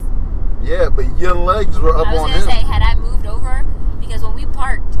Yeah, but your legs were up on him. I was going to say, had I moved over, because when we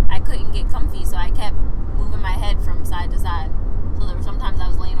parked, I couldn't get comfy, so I kept moving my head from side to side. So there were sometimes I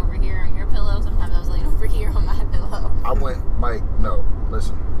was laying over here on your pillow, sometimes I was laying over here on my pillow. I went, Mike, no,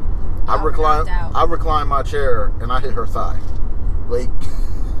 listen. I reclined my chair and I hit her thigh. Like,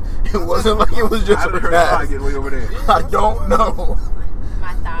 it wasn't like it was just her thigh getting way over there. I don't know.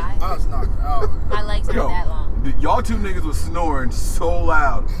 My thigh? I was knocked out. My legs aren't that long. Y'all two niggas was snoring so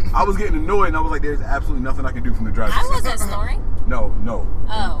loud. I was getting annoyed and I was like, there's absolutely nothing I can do from the driver's seat. I wasn't snoring. No.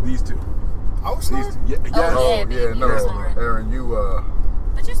 Oh. These two. I was snoring? No. Aaron, you,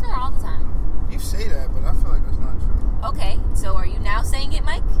 But you snore all the time. You say that, but I feel like that's not true. Okay, so are you now saying it,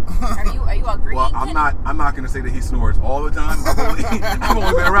 Mike? Are you agreeing? Well, I'm not gonna say that he snores all the time. I've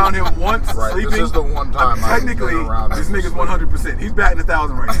only been around him once sleeping. This is the one time technically, this nigga's 100%. He's batting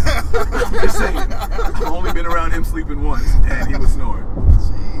 1,000 right now. I'm just saying. I've only been around him sleeping once, and he was snoring.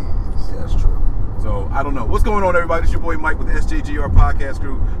 Jeez. Yeah, that's true. So I don't know what's going on, everybody. It's your boy Mike with the SJGR podcast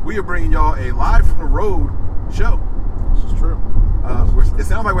crew. We are bringing y'all a live from the road show. This is true. It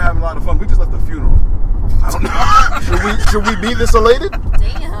sounds like we're having a lot of fun. We just left the funeral. I don't know. should we be this elated?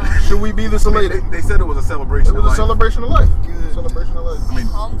 Damn. Should we be this elated? They said it was a celebration. It was a celebration of life. Good. Celebration of life. I mean,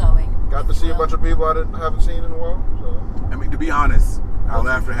 homegoing. Got to see a bunch of people I haven't seen in a while. So. I mean, to be honest, our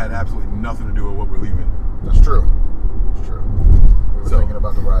laughter had absolutely nothing to do with what we're leaving. That's true. It's true. We were thinking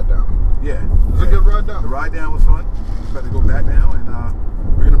about the ride down. Yeah. It was a good ride down. The ride down was fun. We're about to go back now, and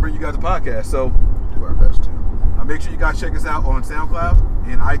we're going to bring you guys a podcast. So do our best, too. Make sure you guys check us out on SoundCloud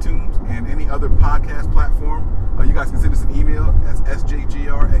and iTunes and any other podcast platform. You guys can send us an email at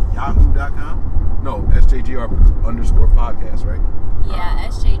sjgr@yahoo.com. No, sjgr_podcast, right? Yeah,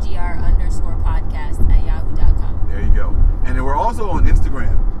 sjgr_podcast@yahoo.com. There you go. And then we're also on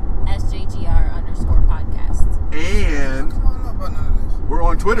Instagram. sjgr_podcast. And Come on up about none of this. we're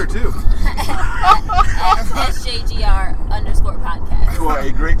on Twitter too. sjgr_podcast. You are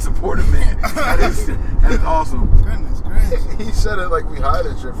a great supportive man. That is awesome. Goodness gracious. He said it like we hide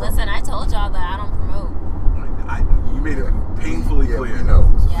it shit from Listen, I told y'all that I don't promote. You made it painfully clear. We know.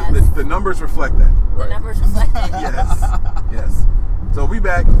 Yes. The numbers reflect that. The numbers reflect it. Yes. So we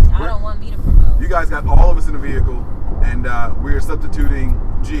back. I don't want me to promote. You guys got all of us in the vehicle, and we are substituting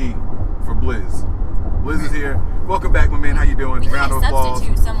G for Blizz. Blizz is here. Welcome back, my man. How you doing? We Round of can't applause.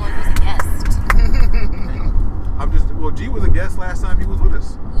 substitute someone who's a guest. G was a guest last time he was with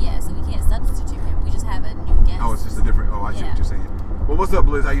us. Yeah, so we can't substitute him. We just have a new guest. Oh, it's just a different. Oh, I see what you're saying. Well, what's up,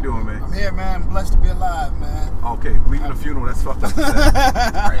 Blizz? How you doing, man? I'm here, man. I'm blessed to be alive, man. Okay, leaving a funeral, that's fucked up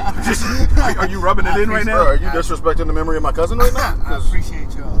to say. Are you rubbing it in right now? Bro, are you disrespecting the memory of my cousin right now? I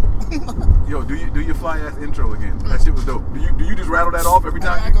appreciate y'all. Yo, do your fly ass intro again? That shit was dope. Do you just rattle that off every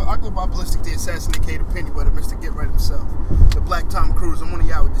time? I go by Ballistic the Assassinate Cater Pennyweather, Mr. Get Right himself. The Black Tom Cruise. I'm one of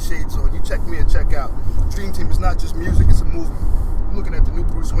y'all with the shades on. You check me and check out. Dream Team is not just music, it's a movie. I'm looking at the new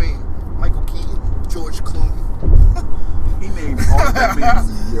Bruce Wayne, Michael Keaton, George Clooney. He named all of that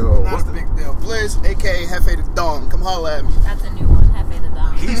babies. Yo, Not a big deal. Blizz, a.k.a. Hefe the Dong. Come holla at me. That's a new one, Hefe the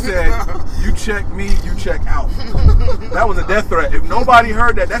Dom. He said, you check me, you check out. That was a death threat. If nobody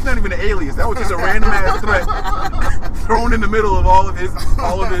heard that, that's not even an alias. That was just a random ass threat thrown in the middle of all of his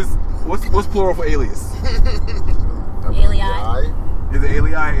what's plural for alias? Alii? Is it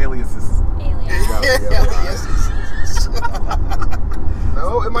alii or aliases?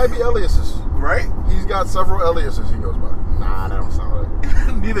 No, it might be aliases. Right? He's got several aliases he goes by. Nah, that don't sound right.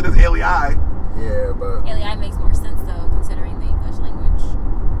 Neither does alii. Yeah, but Alii makes more sense though, considering the English language.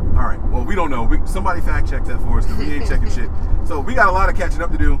 All right. Well, we don't know. Somebody fact check that for us because we ain't checking shit. So we got a lot of catching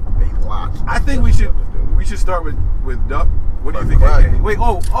up to do. a lot. I think we should start with Duck. What do you think, Quack. AKA? Wait,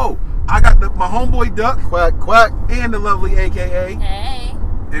 I got my homeboy Duck Quack, quack. and the lovely AKA, Hey,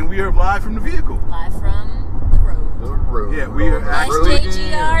 and we are live from the vehicle. live from the road. The road. Yeah, we are at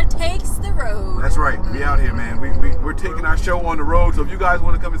SJGR takes the road. That's right. We out here, man. We're taking our show on the road. So if you guys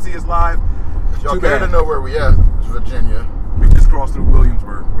want to come and see us live, Y'all too care to bad. know where we at? It's Virginia. We just crossed through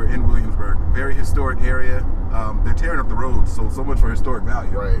Williamsburg. We're in Williamsburg. Very historic area. They're tearing up the roads, so much for historic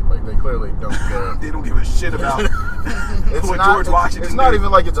value. Right, like they clearly don't care. They don't give a shit about what George Washington It's not did.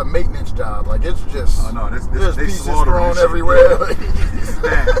 even like it's a maintenance job. Like it's just Oh no, there's they pieces slaughtering thrown this shit. everywhere. This is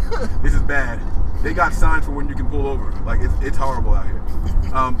bad. This is bad. They got signs for when you can pull over. Like it's horrible out here.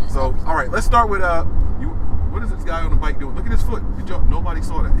 So all right, let's start with what is this guy on the bike doing? Look at his foot. Nobody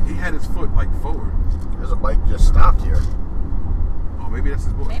saw that. He had his foot like forward. There's a bike just stopped here. Oh, maybe that's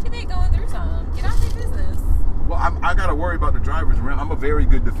his boy. Maybe they going through something. Get out their business. Well, I gotta worry about the drivers around. I'm a very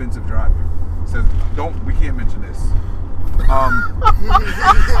good defensive driver. Says we can't mention this. Nah,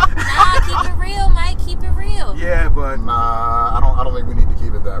 keep it real, Mike. Keep it real. Yeah, but Nah, I don't think we need to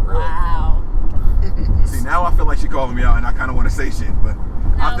keep it that real. Wow. calling me out, and I kind of want to say shit, but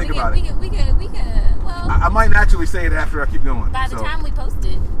I'll think about it. We could. Well, I might naturally say it after I keep going. By the time we post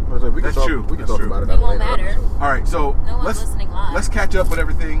it, that's true. We can talk about it. It won't matter. All right, so no one's listening live. Let's catch up with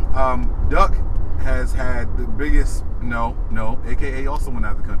everything. Duck has had the biggest. No, AKA also went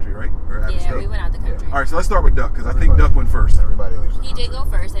out of the country, right? Or out of state? We went out the country. All right, so let's start with Duck because I think Duck went first. Everybody leaves the country. He did go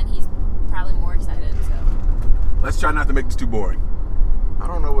first, and he's probably more excited. So let's try not to make this too boring. I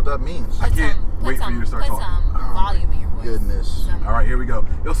don't know what that means. I can't wait for you to start talking. Put some volume in your voice. Goodness. All right, here we go.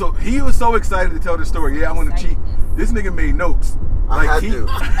 So he was so excited to tell this story. Yeah, I want to cheat. This nigga made notes. I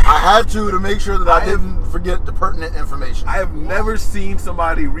had to make sure that I didn't forget the pertinent information. I have never seen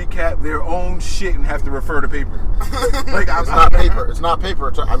somebody recap their own shit and have to refer to paper. Like it's not paper. It's not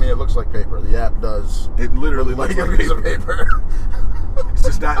paper. I mean, it looks like paper. The app does. It literally looks like a piece of paper. It's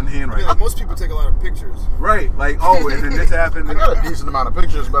just not in handwriting. Like most people take a lot of pictures. Right. Like, oh, and then this happened. I got a decent amount of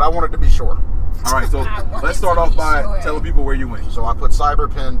pictures, but I wanted to be sure. All right, so let's start off by telling people where you went. So I put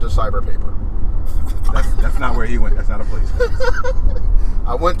Cyberpen to Cyberpaper. That's not where he went. That's not a place.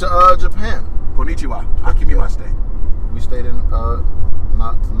 I went to Japan. Konnichiwa. Akimimashite. We stayed in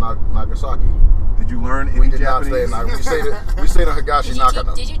Nagasaki. Did you learn any We did Japanese? not stay in we stayed in Higashi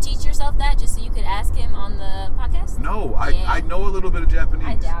Nakano. Did you teach yourself that just so you could ask him on the podcast? No, I know a little bit of Japanese.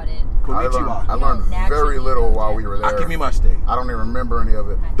 I doubt it. Konnichiwa. I learned very little while we were there. Akimimashite. I don't even remember any of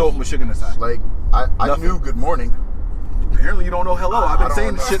it. Don't mashiganasai. Like I knew good morning. Apparently you don't know hello. I've been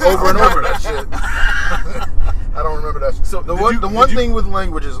saying this shit over and over. That shit. I don't remember that shit. So the one thing with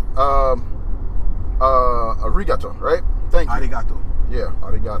languages, arigato, right? Thank you. Arigato. Yeah,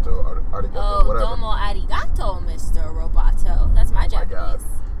 arigato, whatever. Domo arigato, Mr. Roboto. That's my Japanese. God.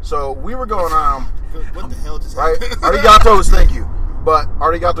 So we were going on. What the hell just Right? happened? Arigato is thank you. But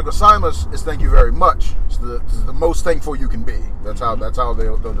arigato gozaimasu is thank you very much. It's the most thankful you can be. That's how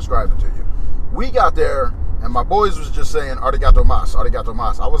they'll describe it to you. We got there, and my boys was just saying arigato mas.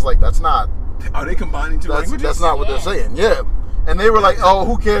 I was like, that's not. Are they combining two languages? That's not what they're saying. Yeah. And they were like, oh,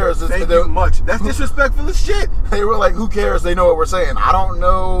 who cares? Thank you much. That's disrespectful as shit. They were like, who cares? They know what we're saying. I don't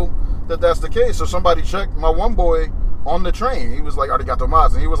know that that's the case. So somebody checked my one boy on the train. He was like, arigato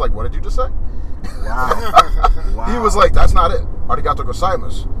mas. And he was like, what did you just say? Wow. He was like, that's not it. Arigato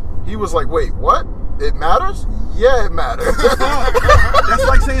gozaimasu. He was like, wait, what? It matters? Yeah, it matters. That's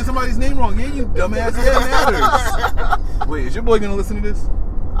like saying somebody's name wrong. Yeah, you dumbass. Yeah, it matters. Wait, is your boy going to listen to this?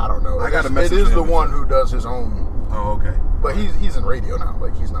 I don't know. I got a message. It is the one who does his own. Oh, okay. But he's in radio now.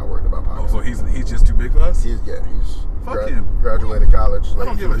 Like, he's not worried about Oh, podcasting. so he's just too big for us? He's Fuck him. Graduated college. I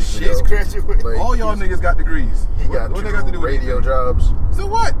don't give a shit. He's graduated. Like, All y'all niggas got degrees. He got what two they got to do with radio anything? jobs. So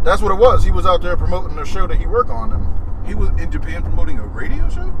what? That's what it was. He was out there promoting the show that he worked on. And He was in Japan promoting a radio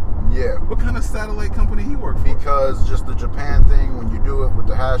show? yeah. What kind of satellite company he worked for? Because just the Japan thing, when you do it with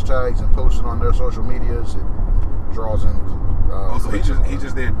the hashtags and post it on their social medias, it draws in. So he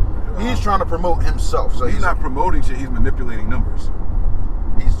just there. He's trying to promote himself. So he's not promoting shit. He's manipulating numbers.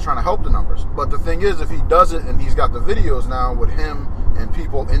 He's trying to help the numbers. But the thing is, if he does it and he's got the videos now with him and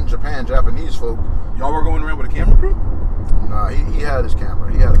people in Japan, Japanese folk. Y'all were going around with a camera crew? Nah, he had his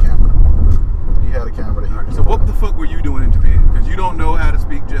camera. He had a camera. He had a camera. So what the fuck were you doing in Japan? Because you don't know how to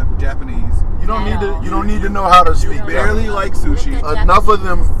speak Japanese. You don't need to know how to speak. You barely like sushi. Enough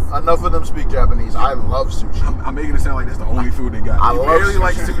of them speak Japanese. I love sushi. I'm making it sound like that's the only food they got. I You love barely sushi.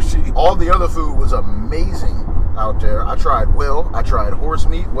 like sushi. All the other food was amazing out there. I tried whale. I tried horse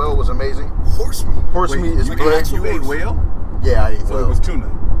meat. Whale was amazing. Horse meat. Horse meat is good. You ate whale? Yeah, I ate So whale. it was tuna.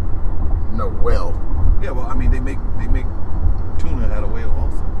 No, whale. Yeah, well, I mean, they make tuna out of whale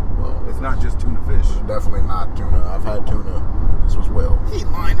also. Well, It's not just tuna fish. definitely not tuna. I've had tuna. This was whale. He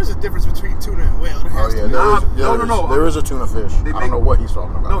ain't lying. There's a difference between tuna and whale. There Oh has yeah, to be. No. There is a tuna fish. I don't know what he's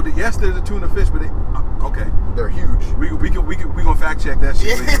talking about. No, yes, there's a tuna fish, but okay. They're huge. We gonna fact check that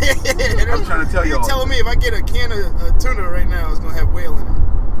shit later. I'm trying to tell y'all. You're telling me if I get a can of tuna right now, it's gonna have whale in it.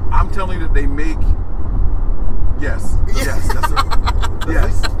 I'm telling you that they make. Yes. Yes. That's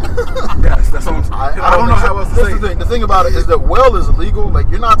yes. Yes. That's what I'm. I don't know how else to say. That's the thing. The thing about it is that whale is illegal. Like,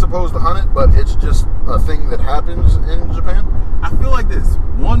 you're not supposed to hunt it, but it's just a thing that happens in Japan. I feel like this.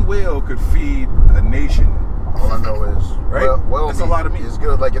 One whale could feed a nation. All I know is Right? whale That's a lot of meat. is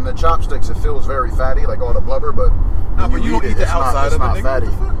good. Like in the chopsticks, it feels very fatty, like all the blubber. But No, when but you don't eat the it's outside it's of it, not nigga. fatty.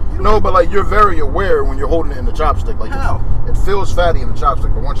 What the fuck? You don't No, eat- but like you're very aware when you're holding it in the chopstick. Like How? it feels fatty in the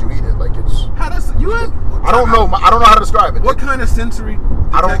chopstick, but once you eat it, like it's. How does you? I don't know. I don't know how to describe it. What kind of sensory?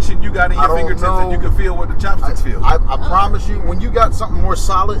 detection you got in I your don't fingertips that know. you can feel what the chopsticks feel. I promise you, when you got something more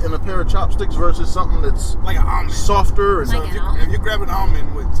solid in a pair of chopsticks versus something that's Like an almond. softer and Like If you grab an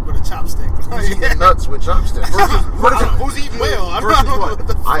almond with a chopstick, who's eating nuts with chopsticks. who's eating whale? I don't Versus know what?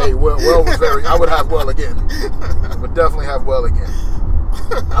 the I ate well. Well was very. I would have well again. I would definitely have well again.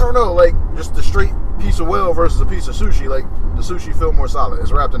 I don't know, like just the straight piece of whale versus a piece of sushi. Like the sushi feel more solid.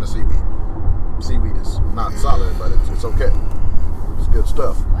 It's wrapped in the seaweed. Seaweed is not solid, but it's okay. It's good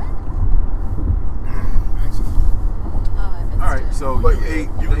stuff. What? Oh, I missed All right, it. so But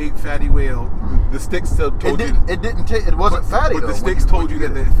you ate fatty whale. The sticks still told you. It didn't take. It wasn't fatty But though. the when sticks told when you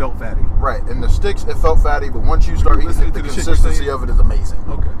that did it felt fatty. Right, and the sticks it felt fatty, but once you start eating listening it, the to the shit you're consistency saying? of it is amazing.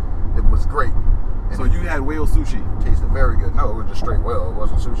 Okay. It was great. And So you had whale sushi. it tasted very good. No, it was just straight whale. It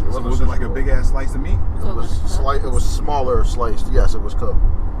wasn't sushi. It So wasn't was it sushi like a roll. big ass slice of meat? It was slight. It was smaller sliced. Yes, it was cooked.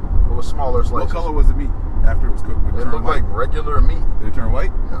 It was smaller What slices. color was the meat after it was cooked? Did it It turn looked white? like regular meat. Did it turn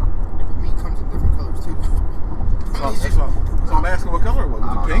white? No, But meat comes in different colors too. So I'm asking what color it was. I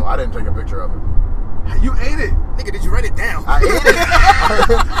Was don't it pink? know. I didn't take a picture of it. You ate it. Nigga, did you write it down? I ate it.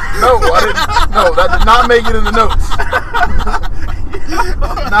 No, I didn't. No, that did not make it in the notes.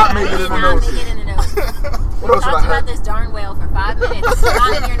 Not make it in the Not notes. make it in the notes. What else did I Talked about have? this darn whale for 5 minutes.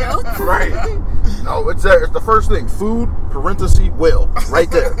 Not in your notes. Right. No, it's there. It's the first thing. Food, parenthesis, whale. Right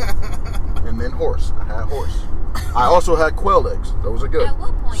there. And then horse. I had horse. I also had quail eggs. Those are good. At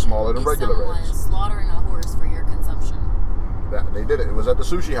what point Smaller than is regular someone eggs. slaughtering a horse for your consumption? They did it. It was at the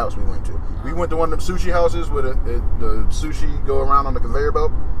sushi house we went to. We went to one of them sushi houses where the sushi go around on the conveyor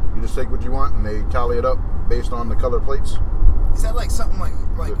belt. You just take what you want and they tally it up based on the color plates. Is that like something like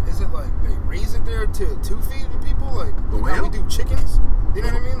is it like they raise it there to feed the people like The how whale? we do chickens? You know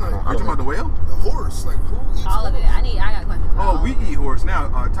what I mean? Like Are you talking about the whale? the horse, like who eats All of it. horse? I got questions. about Oh, all we of it. eat horse now.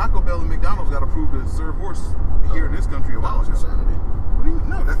 Taco Bell and McDonald's got approved to serve horse here in this country a That while was ago. insanity. What do you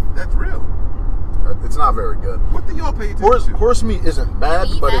know? That's real. It's not very good. What do y'all pay attention to? Horse meat isn't bad,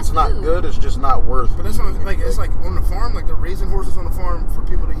 We eat but it's fast not food. good. It's just not worth. But that's what I'm, eating. like. It's like on the farm, like they're raising horses on the farm for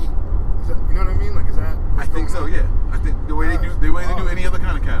people to eat. Is that, you know what I mean? Like, is that? I think so. Yeah. I think the way they do any other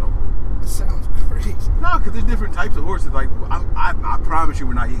kind of cattle. It sounds crazy. No, because there's different types of horses. Like I promise you,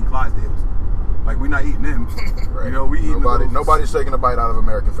 we're not eating Clydesdales. Like we're not eating them. Right. You know, we eat Nobody's taking a bite out of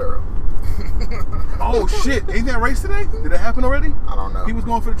American Pharaoh. Oh shit! Ain't that race today? Did it happen already? I don't know. He was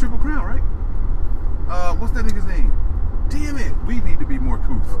going for the Triple Crown, right? What's that nigga's name? Damn it! We need to be more I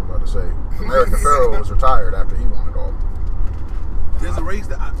was couth. about to say American Pharaoh was retired after he won it all. There's a race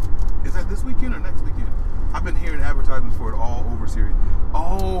is that this weekend or next weekend? I've been hearing advertisements for it all over Syria.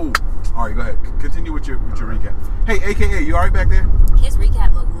 Oh, all right. Go ahead. Continue with your recap. Hey, AKA, you all right back there? His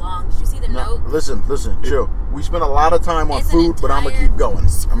recap looked long. Did you see the No, note? listen, chill. We spent a lot of time on It's an food, but I'm gonna keep going.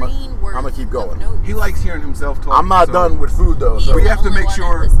 Screen worth I'm gonna keep going. of notes. He likes hearing himself talk. I'm not so- done with food though. He's So We the have to only make one that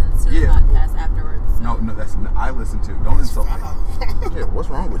sure- listens to yeah. the podcast afterwards. so. No, that's I listen to. Don't insult me. yeah, what's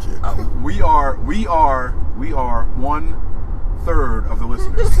wrong with you? We are 1/3 of the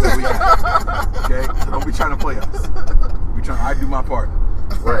listeners that we have. Okay, so don't be trying to play us. I do my part.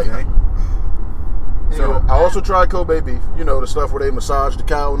 Right. Okay. So I also tried Kobe beef. You know the stuff where they massage the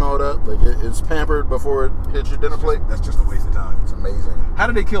cow and all that. Like it's pampered before it hits your dinner plate. That's just a waste of time. It's amazing. How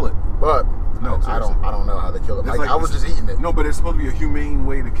do they kill it? But No, I don't know how they kill it. It's Like, I was just eating it. No, but it's supposed to be a humane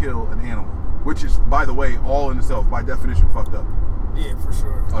way to kill an animal, which is, by the way, all in itself, by definition, fucked up. Yeah, for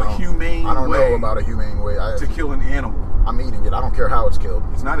sure. A humane I don't way know about a humane way. to kill an animal. I'm eating it. I don't care how it's killed.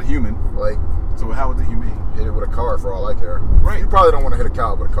 It's not a human, Like so how is it humane? hit it with a car for all I care. Right. You probably don't want to hit a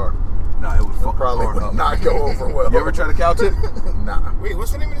cow with a car. Nah, it would fuck Probably hard would up. not go over well. You ever try to couch it? Nah. Wait,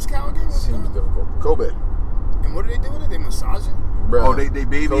 what's the name of this cow again? What's it Seems called? difficult. Kobe. And what do they do with it? They massage it? Bruh. Oh, they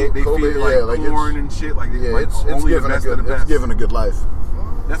baby it. They Kobe, feed it like yeah, like corn and shit. Like, Yeah, like it's only the given a best of good. the best. It's given a good life.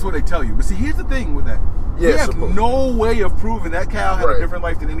 That's what they tell you. But see, here's the thing with that. Yeah, we have supposed- no way of proving that cow had Right. a different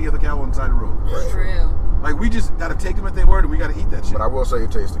life than any other cow on the side of the road. Right. True. Like, we just got to take them at their word and we got to eat that shit. But I will say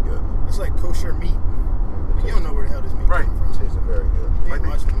it tasted good. It's like kosher meat. You don't know where the hell this meat Right. comes It from. tasted very good. You Like ain't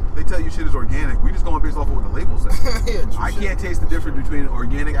watching they tell you shit is organic. We just going based off of what the label says. it. Yeah, true I shit. can't taste the difference between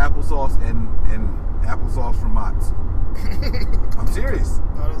organic applesauce and applesauce from Mott's. I'm serious.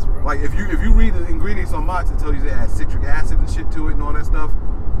 No, that's real. Like if you read the ingredients on Mott's, it tells you they add citric acid and shit to it and all that stuff.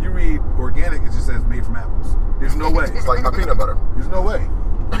 You read organic, it just says made from apples. There's no way. It's like my peanut butter. There's no way.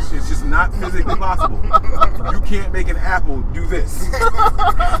 It's just not physically possible. You can't make an apple do this.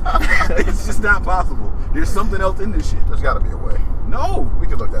 It's just not possible. There's something else in this shit. There's got to be a way. No. We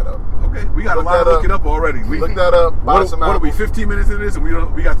can look that up. Okay, we got Look a lot that to look up. it up already. We Look that up. Buy some what are we? apples. 15 minutes into this, and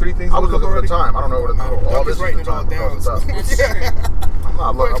we got 3 things. I to was look up looking for already. the time. I don't know what it is. All Doug this is writing is it all the time down. because So. it's up. That's Yeah. true. I'm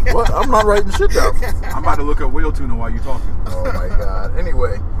I'm not writing shit down. I'm about to look up whale tuna while you're talking. Oh my god.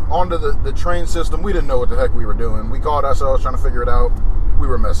 Anyway, onto the train system. We didn't know what the heck we were doing. We called ourselves trying to figure it out. We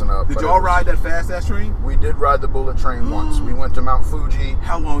were messing up. Did y'all ride that fast ass train? We did ride the bullet train once. We went to Mount Fuji.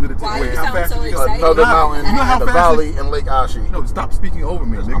 How long did it take? Why Wait, you how sound fast so did you go? excited? Another mountain You know how in the fast valley in Lake Ashi. No, stop speaking over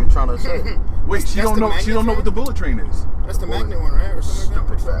me, I'm nigga. trying to say. Wait, she That's don't the know. She magnet don't know what the train? bullet train is. That's the Bullet- magnet one, right? Or something like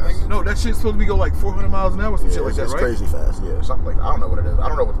that? Stupid fast. Magnet? No, that shit's supposed to be go like 400 miles an hour, some Yeah, shit like that, it's right? crazy fast. Yeah, something like I don't know what it is. I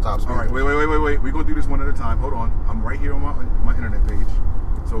don't know what the top speed All right, is. wait. We're gonna do this one at a time. Hold on. I'm right here on my internet page.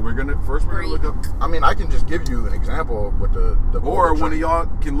 So we're gonna look up, I mean, I can just give you an example with the or bullet one of train. y'all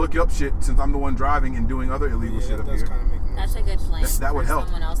can look up shit since I'm the one driving and doing other illegal Yeah, shit that up does here. kind of make more That's a good plan. That would for help.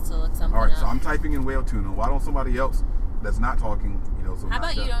 someone else to look something All right, up. so I'm typing in whale tuna. Why don't somebody else that's not talking, so How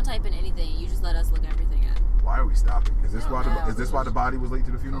about you don't type in anything? You just let us look everything up. Why are we stopping? Is this I don't why know. is this why the body was late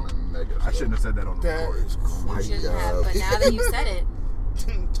to the funeral? Negative. I shouldn't have said that on the That recording. is You crazy. shouldn't God. have, but now that you said it,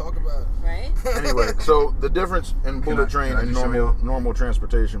 Talk about it. right? Anyway, so the difference in bullet train can I and just show you? normal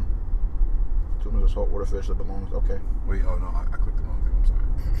transportation. Tuna is a saltwater fish that belongs. Okay. Wait, oh no, I clicked the wrong thing.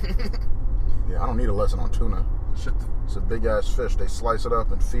 I'm sorry. Yeah, I don't need a lesson on tuna. Shut the. It's a big ass fish. They slice it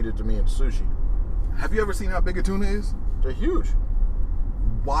up and feed it to me in sushi. Have you ever seen how big a tuna is? They're huge.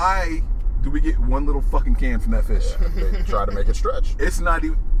 Why do we get one little fucking can from that fish? They try to make it stretch. It's not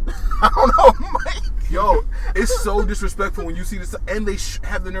even. I don't know, Mike. Yo, it's so disrespectful when you see this, and they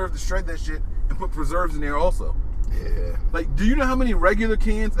have the nerve to shred that shit and put preserves in there also. Yeah, Like, do you know how many regular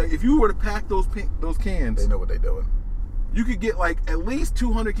cans? Like, if you were to pack those cans, they know what they're doing. you could get like at least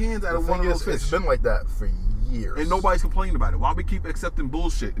 200 cans out The of one of thing those is, fish, it's been like that for years. and nobody's complaining about it. Why we keep accepting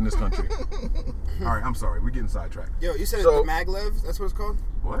bullshit in this country? All right, I'm sorry, we're getting sidetracked. Yo, you said So- it's the maglev? That's what it's called?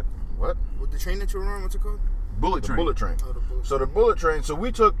 What? What? With the train that you were on, what's it called? Bullet The train. bullet train. Oh, the bullet So the bullet train. So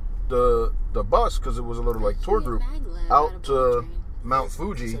we took the bus because it was a little like tour group out to Mount You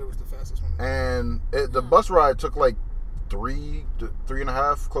Fuji, said it was the fastest one. and the bus ride took like 3 to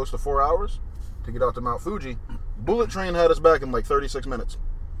 3.5, close to 4 hours to get out to Mount Fuji. Bullet train had us back in like 36 minutes.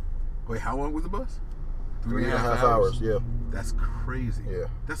 Wait, how long was the bus? 3.5 hours. Yeah, That's crazy. Yeah.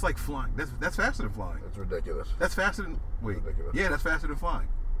 That's like flying. That's faster than flying. it's ridiculous. That's faster than Ridiculous. Yeah, that's faster than flying,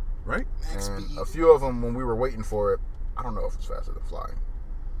 right? Max And speed. a few of them, when we were waiting for it, I don't know if it's faster than flying.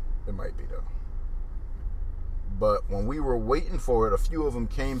 It might be though. But when we were waiting for it, a few of them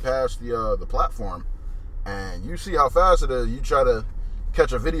came past the platform, and you see how fast it is. You try to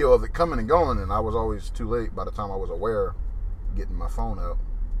catch a video of it coming and going, and I was always too late by the time I was aware, getting my phone out.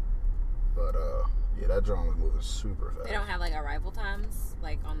 But yeah, that drone was moving super fast. They don't have like arrival times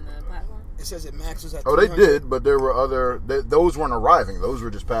like on the platform. It says it maxes at Oh, they 300. did, but there were other. Those weren't arriving. Those were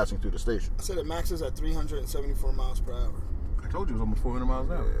just passing through the station. I said it maxes at 374 miles per hour. I told you it was almost 400 miles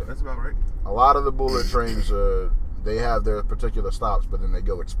an hour. Yeah. That's about right. A lot of the bullet trains, they have their particular stops, but then they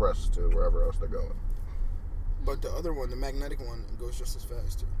go express to wherever else they're going. But the other one, the magnetic one, goes just as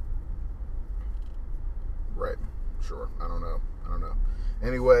fast too. Right. Sure. I don't know.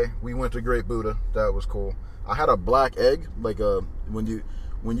 Anyway, we went to Great Buddha. That was cool. I had a black egg, like when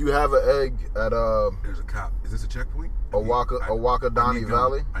you have an egg at There's a cop. Is this a checkpoint? Owakadani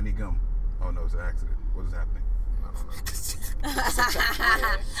Valley. I need gum. Oh no, it's an accident. What is happening?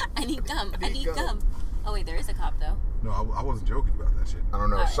 I need gum. I need gum. gum. Oh wait, there is a cop though. No, I wasn't joking about that shit. I don't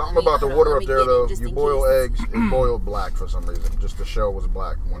know. All right, Something let me- about the hold on, water let up me there get it though. just You in boil case. eggs, it boiled black for some reason. Just the shell was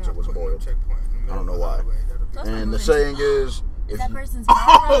black once it was Putting a boiled. checkpoint in the middle I don't know of the why. highway. That'll be- Those And the moving saying too- is, Is if that you, person's car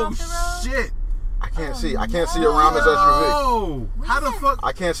right Oh off the road? shit! I can't see around this SUV. Oh, how the fuck?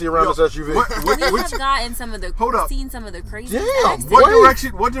 I can't see around Yo, this SUV. We which, have gotten some of the Hold up. seen some of the crazy Damn, accidents. what Wait.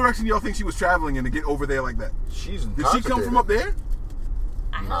 direction? What direction y'all think she was traveling in to get over there like that? She's Did she come from up there?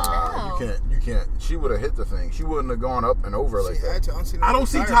 I don't Nah, know. you can't. She would have hit the thing. She wouldn't have gone up and over like She had that. to. I don't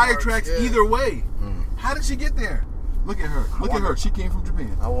see tire tire marks, tracks yeah. either way. How did she get there? Look at her. Look at her. She came from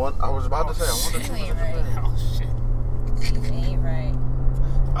Japan. I was about to say. I wonder if You she ain't was in right. Japan. Oh shit. You ain't right.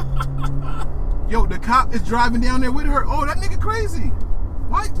 Yo, the cop is driving down there with her. Oh, that nigga crazy.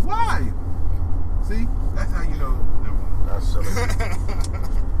 Why? See, that's how you know. Never mind. That's silly.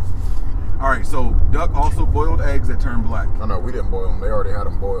 All right, so Duck also boiled eggs that turn black. No, we didn't boil them. They already had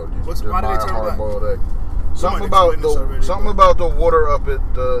them boiled. You just Why do buy they a turn black? hard-boiled egg. might Something explain about this already, the water up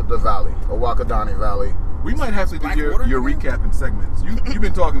at the valley, Owakadani Valley. We might have to do Black your water, nigga? recap in segments. You've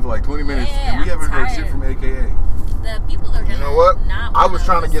been talking for like 20 minutes, Yeah, and we haven't I'm heard shit tired. from AKA. The people are gonna You know what? not I was wanna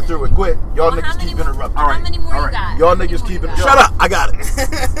trying to get listen. through it quick. Y'all Well, how niggas many keep more- interrupting. How many more all you right. got? Y'all How many niggas more keep you it. got? Shut up! I got it.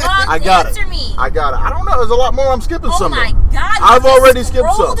 Fuck, I got answer it. me. I don't know. There's a lot more. I'm skipping Oh some. my god! I've you already just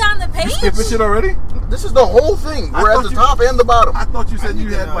skipped scroll some. down the page. You skipping shit already? This is the whole thing. I We're at thought the you- top and the bottom. I thought you I said need you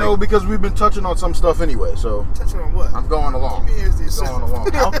to had know. like. No, because we've been touching on some stuff anyway, so Touching on what? I'm going along. Keep your hands to yourself.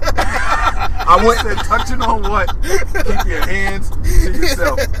 Going along. I went said touching on what? Keep your hands to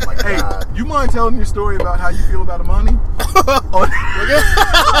yourself. My Hey, God. you mind telling your story about how you feel about Amani?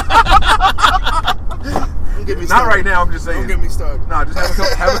 Don't get me Not started. right now. I'm just saying. Don't get me started. Nah, just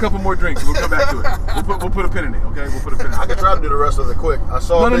have a couple more drinks. We'll come back to it. We'll put a pin in it. Okay, we'll put a pin in it. I can try to do the rest of it quick. I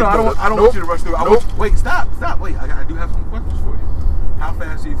saw. No. I don't want you to rush through. I Nope. want wait, stop. Wait, I do have some questions for you. How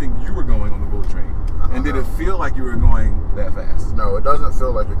fast do you think you were going on the bullet train? And did it feel like you were going that fast? No, it doesn't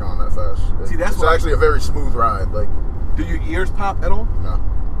feel like you're going that fast. See, that's it's what- actually a very smooth ride. Like, Do your ears pop at all? no.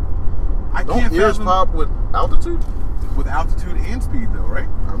 I Don't can't ears fathom pop with altitude? with altitude and speed though, right?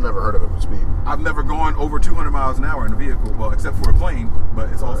 I've never heard of it with speed. I've never gone over 200 miles an hour in a vehicle, well, except for a plane, but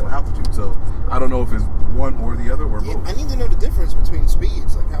it's also Right. altitude. So I don't know if it's one or the other or Yeah, both. I need to know the difference between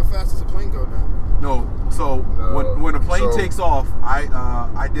speeds. Like, how fast does a plane go now? No, so No, when a plane so- takes off,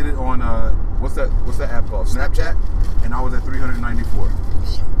 I did it on what's that app called? Snapchat, and I was at 394.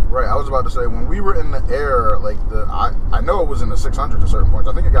 Right, I was about to say, when we were in the air, like, I know it was in the 600s at certain points.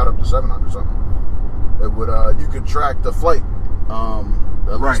 I think it got up to 700 something. It would, you could track the flight,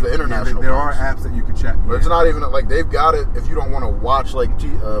 at least the international there are flights. apps that you can check. But it's not even, like, they've got it, if you don't want to watch, like,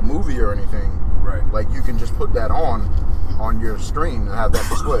 a movie or anything, Right. like, you can just put that on your screen and have that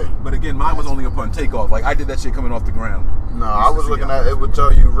display. But again, mine was only upon takeoff. Like I did that shit coming off the ground. No, I was looking at, it would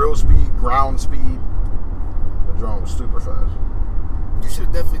tell you real speed, ground speed. The drone was super fast. You should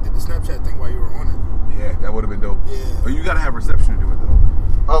have definitely did the Snapchat thing while you were on it. Yeah, that would have been dope. Yeah. But you gotta have reception to do it though.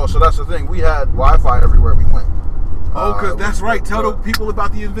 Oh, so that's the thing. We had Wi-Fi everywhere we went. Oh, because it that's was right. Tell the people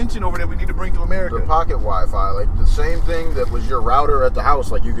about the invention over there we need to bring to America. The pocket Wi-Fi, like the same thing that was your router at the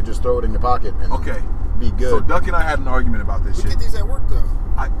house. Like you could just throw it in your pocket and Okay. be good. So Duck and I had an argument about this We shit. get these at work though.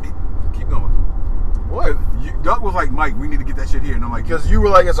 Keep going. What? Duck was like, Mike, we need to get that shit here. And I'm like, Because you were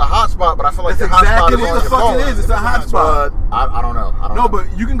like, it's a hotspot, but I feel like that's the hotspot exactly is what on the your fuck phone. it is. It's a hotspot. But I don't know. I don't No, know.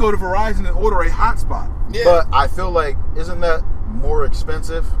 but you can go to Verizon and order a hotspot. Yeah. But I feel like, isn't that more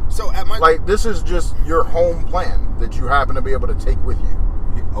expensive? So at my Like this is just your home plan that you happen to be able to take with you.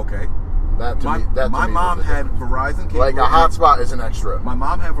 Yeah, okay. That to me, that to My me mom was the had difference. Verizon cable. Like a hotspot is an extra, My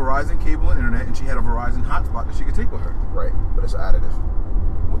mom had Verizon cable and internet, and she had a Verizon hotspot that she could take with her. right? But it's additive.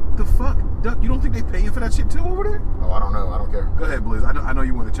 What the fuck, Duck? You don't think they paying for that shit too over there? Oh, I don't know. I don't care. Go ahead, Blizz. I know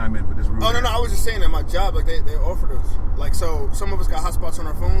you want to chime in, but this rude. Oh no, I was just saying at my job, like they offered us, like, so some of us got hotspots on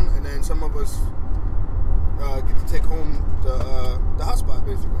our phone, and then some of us get to take home the hotspot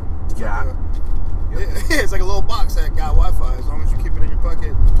basically. It's Yeah. like Yep. yeah, it's like a little box that got Wi-Fi. As long as you keep it in your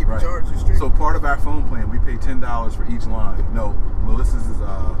pocket, keep it charged, you're straight. So part of our phone plan, we pay $10 for each line. No, Melissa's is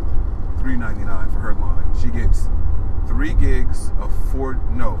 $3.99 for her line. She gets 3 gigs of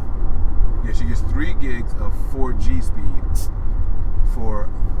she gets 3 gigs of 4G speed for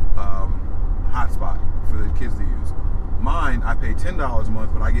hotspot for the kids to use. Mine, I pay $10 a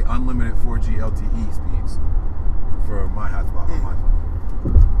month, but I get unlimited 4G LTE speeds for my hotspot on my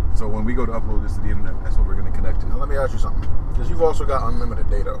phone. So when we go to upload this to the internet, that's what we're going to connect to. Now let me ask you something. Because you've also got unlimited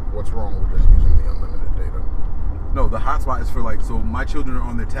data. What's wrong with just using the unlimited data? No, the hotspot is for like, so my children are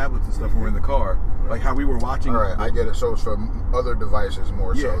on their tablets and stuff when we're in the car. Like how we were watching. All right, I get it. So it's for other devices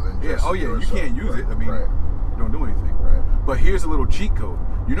more Yeah, so than yeah. just Oh yeah, you yourself. can't use it. I mean, right. you don't do anything. Right. But here's a little cheat code.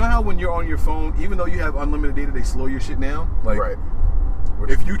 You know how when you're on your phone, even though you have unlimited data, they slow your shit down? Like, right.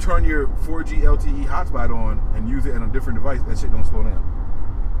 if you turn your 4G LTE hotspot on and use it on a different device, that shit don't slow down.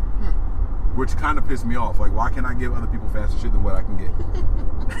 Which kind of pissed me off. Like, why can't I give other people faster shit than what I can get?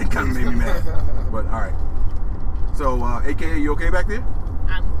 It kind of made me mad. But all right. So, AKA, you okay back there?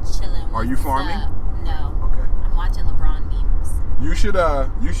 I'm chilling. Are you What's farming? up? No. Okay. I'm watching LeBron memes. You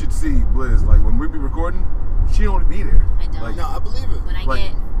should see Blizz. Like when we be recording, she don't be there. I don't. Like, no, I believe it. When I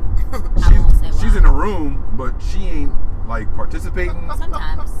like- get, I won't say she's why. in the room, but she ain't like participating.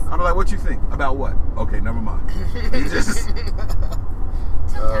 Sometimes. I'm like, what you think about what? Okay, never mind. You just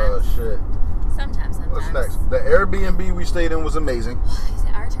Sometimes. Shit. Sometimes. What's next? The Airbnb we stayed in was amazing. Is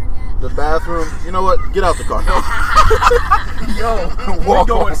it our turn yet? The bathroom. You know what? Get out the car. yo, we're Walk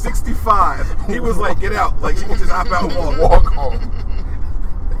going home. 65. He was like, get out, like she can just hop out and walk. Walk home.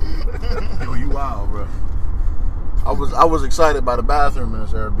 Yo, you wild, bro. I was excited by the bathroom in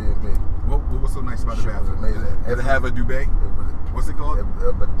this Airbnb. What was so nice about the Shit was bathroom? amazing. Did it have a duvet? It was What's it called? a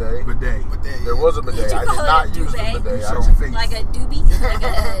bidet. Bidet. But then, There was a bidet. Did you I call did it not a use the duvet? bidet. I Shut your don't. face. Like a doobie? Like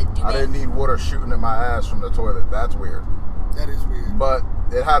a duvet? I didn't need water shooting in my ass from the toilet. That's weird. that is weird. But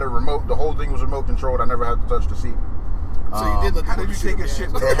it had a remote. The whole thing was remote controlled. I never had to touch the seat. So you did let the How did you water take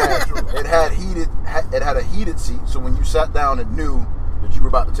shoot a shit? up, It had heated. It had a heated seat, so when you sat down, it knew that you were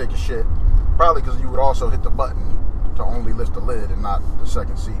about to take a shit. Probably because you would also hit the button to only lift the lid and not the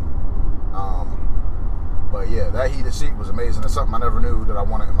second seat. But yeah, that heated seat was amazing. It's something I never knew that I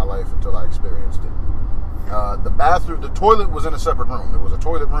wanted in my life until I experienced it. The toilet was in a separate room. There was a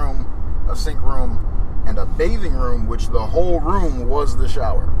toilet room, a sink room, and a bathing room, which the whole room was the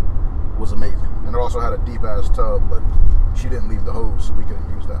shower. It was amazing. And it also had a deep ass tub, but she didn't leave the hose, so we couldn't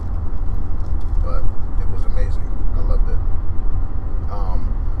use that. But it was amazing. I loved it.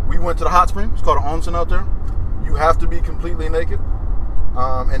 We went to the hot spring. It's called an onsen out there. You have to be completely naked.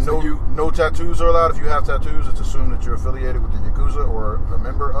 And no tattoos are allowed. If you have tattoos, it's assumed that you're affiliated with the Yakuza or a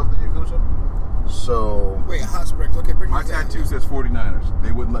member of the Yakuza. So... Wait, hot springs. Okay, bring My it down. tattoo says 49ers.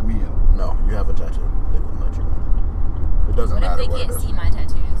 They wouldn't let me in. No, you have a tattoo. They wouldn't let you in. It doesn't What if matter they what it can't is. see my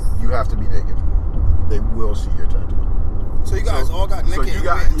tattoos? You have to be naked. They will see your tattoo. So you guys all got naked. So you and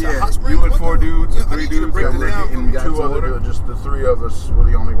got, went to hot springs? you and What 4 the- dudes, Yeah, or I 3 need you to dudes break got this naked down for and me. got Two into other water. dudes, just the 3 of us were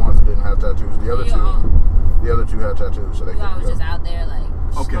the only ones that didn't have tattoos. The other You all- two had tattoos, so they You all couldn't was just go. out there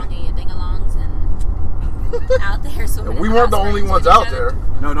like Okay. smoking your ding-alongs and out there swimming. And we in weren't the hot only springs ones with out each there. other.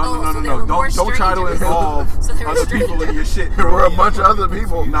 No. Oh, so they were more Don't try to strangers. involve So they were other people in your shit. There were a bunch of other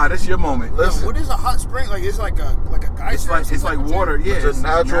people. Nah, that's your moment. Yo, Listen. what is a hot spring? Like it's like a geyser. It's like water. Yeah, It's a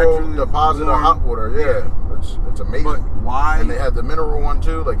natural naturally deposit warm. of hot water. Yeah. It's amazing. But why? And they had the mineral one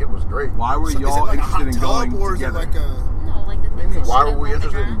too. Like, it was great. Why were So is it y'all like a hot interested in tub, going or is together? it like a? No, like the What do you things mean? that Why shit were up we on the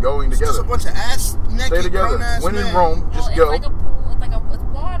interested in ground. going It's just together? a bunch of ass naked Stay together. grown-ass When in men. Rome, just Well, go. it's like a pool. It's like with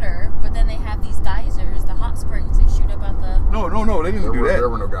water, but then they have these geysers, the hot springs. They shoot up out the. No, they didn't do There that.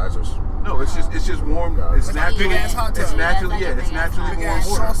 were no geysers. No, it's just warm. It's Like a naturally. big-ass hot tub. It's naturally, Yeah, it's naturally Big warm ass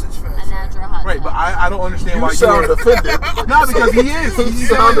water. sausage A fest. natural hot Right, tub. but I don't understand You why sound you were. offended. No, because he is. You He's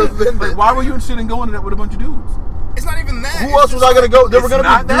sound saying- offended. Like, why were you interested in going to that with a bunch of dudes? It's not even that. Who It's else was just I going to go? There were It's going to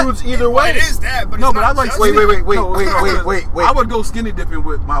not be that. dudes either Well, way. it is that, but No, it's but not I like just Wait, that. wait. I would go skinny dipping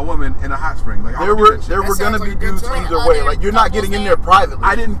with my woman in a hot spring. Like I There would do were that shit. there were That going to sounds be like a good dudes time. either Wait, way. other Like, you're not couples getting in there? there privately.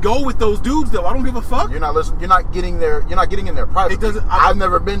 I didn't go with those dudes though. I don't give a fuck. You're not listening. You're not getting there. You're not getting in there privately. It doesn't- I've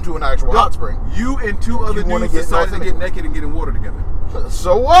never been to an actual hot spring. You and 2 other wanna dudes get decided to authentic. get naked and get in water together.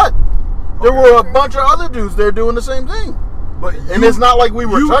 So what? There were a bunch of other dudes there doing the same thing. But And it's not like we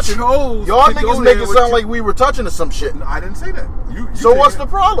were you touching. chose Y'all to go niggas there make it with sound you- like we were touching or some shit. No, I didn't say that. You So said what's it. the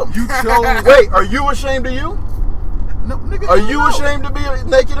problem? You chose. Wait, are you ashamed of you? No, nigga. Are hell you no. ashamed to be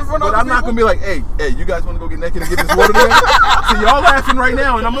naked in front of But other I'm not people? gonna be like, hey, you guys want to go get naked and get this water together? So y'all laughing right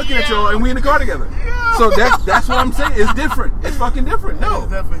now, and I'm looking at y'all, and we in the car together. So that's what I'm saying. It's different. It's fucking different. No,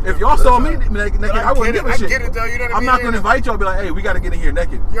 It's definitely if y'all saw me different. naked, But I wouldn't give a I shit. get it though. You know what I I'm mean? not gonna invite y'all. Be like, hey, we got to get in here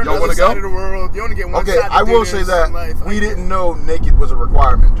naked. You're on Y'all the want other to side of go? the world. You only get one Okay, shot to I do will this say in that life. we didn't know naked was a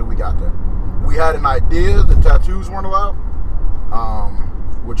requirement until we got there. We had an idea that tattoos weren't allowed,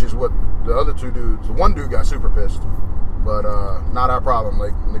 which is what the other 2 dudes. The one dude got super pissed, but not our problem.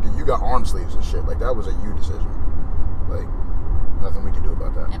 Like, nigga, you got arm sleeves and shit. Like, that was a you decision. Like, nothing we could do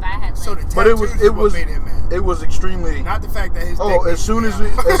about that. If I had So like, the But it was tattoos is what made him mad. it was extremely. Not the fact that his Oh, dick as was soon as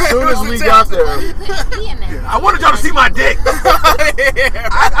down. we got there. you put me in there. I wanted y'all to see my dick.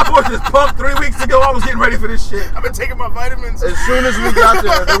 I bought this pump 3 weeks ago. I was getting ready for this shit. I've been taking my vitamins. As soon as we got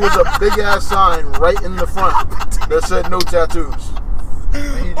there was a big ass sign right in the front that said no tattoos.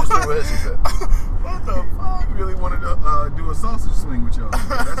 And he just threw a hissy fit. What the fuck? You really wanted to do a sausage swing with y'all.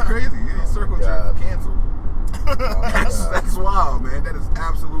 That's crazy. Your circle God. jerk canceled. That's wild, man. That is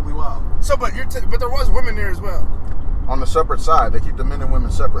absolutely wild. So, but but there was women there as well. On the separate side, they keep the men and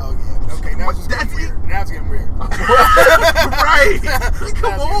women separate. Oh yeah. Okay, now it's just getting That's weird. Now it's getting weird. Right.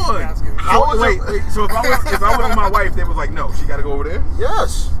 Come Now on. it's getting weird. How was Wait. So if I went with my wife, they was like, no, she got to go over there.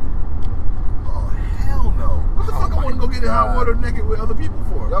 Yes. Oh hell no! What the fuck I want to go get in hot God. water naked with other people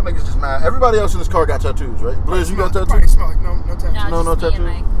for? Y'all niggas just mad. Everybody else in this car got tattoos, right? Blizz, you got Probably tattoos? smell like no tattoos. No, no just me tattoo.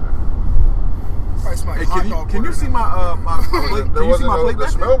 and Probably smell like Hey, hot can dog you water see now. my plate? There Can you see wasn't my no, plate the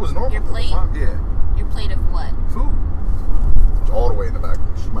back smell was normal. Your plate? there? Yeah, Your plate of what? food. It was all the way in the back.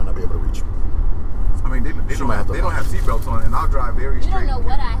 She might not be able to reach. I mean, they She might have to don't have seatbelts on, and I'll drive very You straight. don't know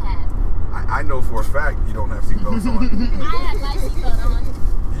what I had. I know for a fact you don't have seatbelts on. I had my seatbelt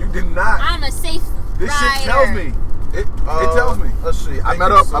on. You did not. I'm a safe This rider. shit tells me. It tells me. Let's see. I Thank met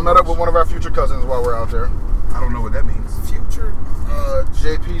you up. so I met up much. with one of our future cousins while we're out there. I don't know what that means. Future.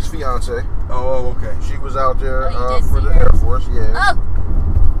 JP's fiance. Oh, okay. She was out there Oh, you did for see the her? Air Force. Yeah.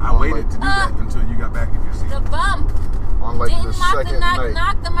 Oh, I waited to do that until you got back in your seat. the bump. On like Didn't the knock second the night.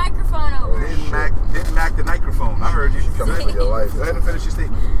 knock the microphone over. Didn't Mac the microphone. I heard you. She coming for your life. Go ahead and finish your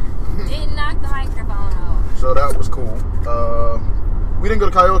statement. Didn't knock the microphone over. So that was cool. We didn't go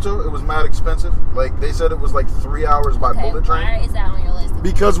to Kyoto. It was mad expensive. Like they said, it was like 3 hours by Okay, bullet train. why is that on your list?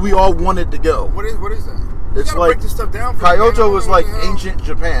 Because we all wanted to go. What is that? It's gotta like break this stuff down for me, man. I Kyoto don't was know like what the hell. ancient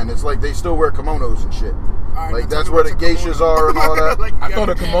Japan. It's like they still wear kimonos and shit. All right, Like now that's tell me where the what's a geishas kimono. are and all that. Like, you I thought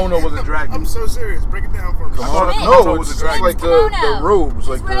a gotta- kimono was a dragon. I'm so serious. Break it down for me. Kimono- Shit. No, was it's a dragon. like the robes,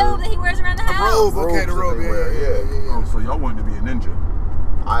 like His robe that the he wears around the The house. robe, okay, robes the that robe. they wear, yeah. Oh, so y'all wanted to be a ninja.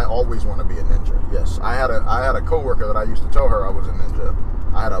 I always want to be a ninja. Yes, I had a coworker that I used to tell her I was a ninja.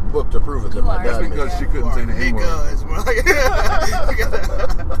 I had a book to prove it that You my are. dad That's made. because she couldn't say the N word. Nigga is more like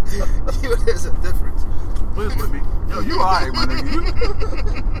there's a difference. Liz with me. Yo, you alright, my nigga. You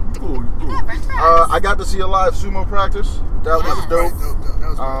cool, you Yeah, cool. French fries. I got to see a live sumo practice. That was Yes. dope. That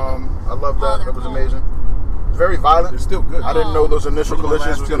was I love Oh, that. they're That was cool. amazing. It's very violent. They're still good. I didn't know those initial Those are my collisions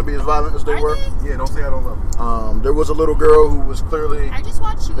last was going to two. be as violent as they Are were. they? Yeah, don't say I don't love it. There was a little girl who was clearly I just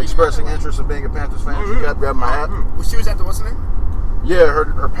watched you eat expressing another one. interest in being a Panthers fan. Oh, She yeah. kept grabbing my hat. well, she was at the what's the name? Yeah,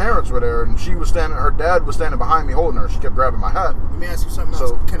 her parents were there, and she was standing. Her dad was standing behind me holding her. She kept grabbing my hat. Let me ask you something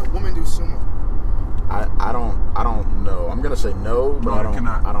So- else. Can a woman do sumo? I don't know. I'm gonna say no, but No, I I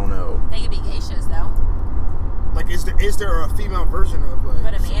cannot. don't know. They could be geishas though, Like, is there a female version of like?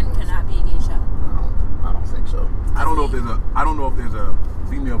 but a man sumo? cannot be a geisha. I don't think so. I don't know if there's a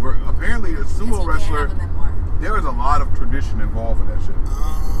female version. Apparently, a Yes, sumo you can't wrestler. have them anymore. There is a lot of tradition involved in that shit.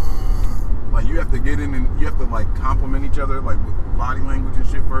 Like you have to get in and you have to like compliment each other like with body language and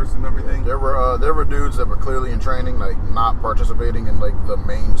shit first and everything. There were dudes that were clearly in training, like not participating in like the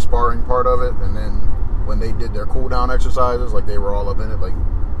main sparring part of it, and then when they did their cool down exercises, like they were all up in it, like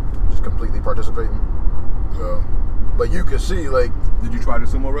just completely participating. So, but you could see like Did you try to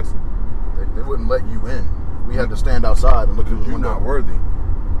sumo wrestle? they wouldn't let you in. We had to stand outside and look through the You're window. not worthy.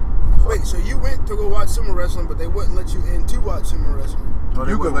 Wait, so you went to go watch sumo wrestling, but they wouldn't let you in to watch sumo wrestling? No,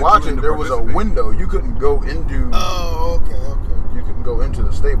 they You wouldn't could let watch in it. to There was a participate. window. You couldn't go into. Oh, okay. You couldn't go into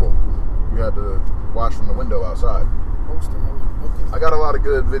the stable. You had to watch from the window outside. Okay. I got a lot of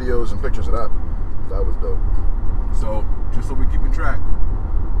good videos and pictures of that. That was dope. So just so we keeping track,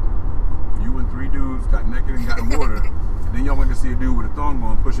 you and 3 dudes got naked and got in water. And then y'all went to see a dude with a thong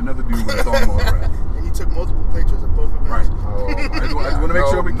on push another dude with a thong on around. And you took multiple pictures of both events. Right. Oh, I just want to make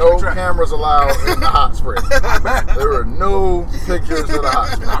sure we keep no track. cameras allowed in the hot spring. I bet. There were no pictures of the hot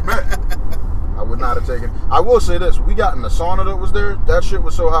spring. I bet. I would not have taken. I will say this: we got in the sauna that was there. That shit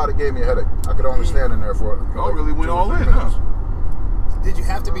was so hot it gave me a headache. I could only stand in there for. Y'all really went 2 or all 3 in, minutes. huh? Did you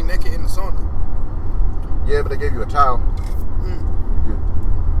have to be naked in the sauna? Yeah, but they gave you a towel. You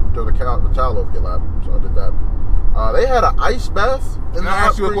could throw the towel over your lap, so I did that. They had an ice bath in Can the I hot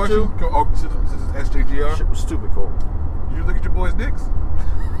ask you a spring question? too. Oh, this is SJGR. Shit was stupid cold. Did you look at your boys' dicks?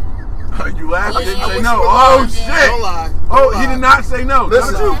 You laughed and Yeah, didn't I say wish no. you Oh would. shit! Don't lie. Oh, he did not say no.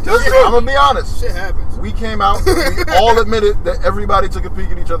 Listen, Tell the truth. I'm gonna be honest. Shit happens. We came out. We all admitted that everybody took a peek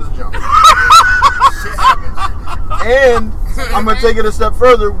at each other's junk. Shit happens. And I'm gonna take it a step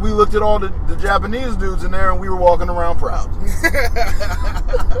further. We looked at all the Japanese dudes in there, and we were walking around proud.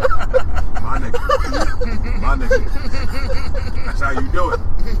 My nigga. My nigga. That's how you do it.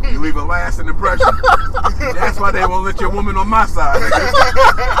 You leave a lasting impression. That's why they won't let your woman on my side,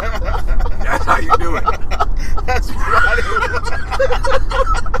 nigga. That's how you do it. That's right.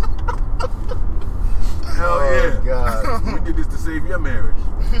 Hell Oh, yeah. God. We did this to save your marriage.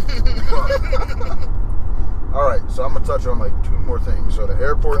 All right, so I'm gonna touch on like 2 more things. So the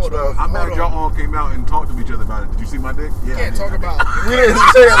airport Hold on. stuff. I'm mad Hold y'all on. all came out and talked to each other about it. Did you see my dick? Yeah. You can't talk about. We didn't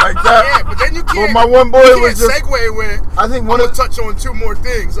say it like that. Yeah, but then you Well, can't. my one boy you was can't just. segue with. I think I'm one gonna of. touch on 2 more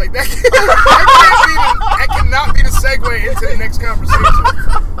things. Like that. That cannot be the segue into the next conversation.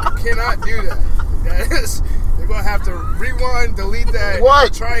 You cannot do that. That is. You're gonna have to rewind, delete that.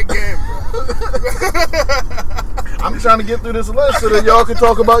 What? Try again, bro. I'm trying to get through this list so that y'all can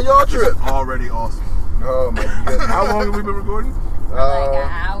talk about y'all trip. Already awesome. Oh my goodness. How long have we been recording? For like an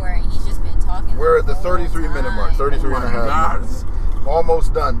hour, and he's just been talking. We're at the whole 33-minute mark. time. 33 and a half God. minutes.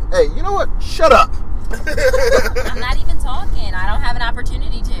 Almost done. Hey, you know what? Shut up. I'm not even talking. I don't have an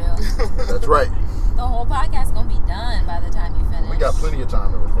opportunity to. That's right. The whole podcast gonna be done by the time you finish. We got plenty of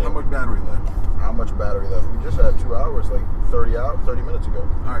time to record. How much battery left? How much battery left? We just had 2 hours, like 30 minutes ago.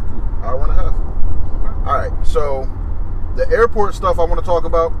 All right, cool. Hour and a half. All right, so the airport stuff I want to talk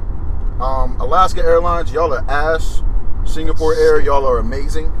about. Alaska Airlines, y'all are ass. Singapore Air, y'all are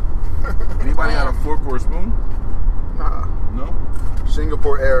amazing. Anybody had a fork or a spoon? Nah, No?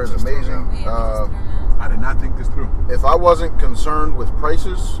 Singapore Air is amazing. We just threw him out. I did not think this through. If I wasn't concerned with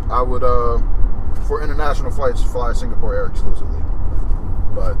prices, I would, for international flights, fly Singapore Air exclusively.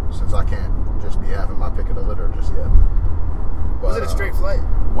 But since I can't just be having my pick of the litter just yet. Was it a straight flight?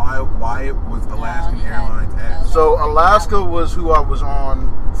 Why was Alaskan he had- Airlines ass? So Alaska was who I was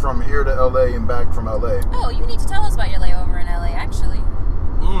on from here to LA and back from LA. Oh, you need to tell us about your layover in LA, actually.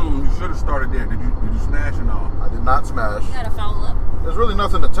 You should have started there. Did you smash or no? I did not smash. You gotta follow up. There's really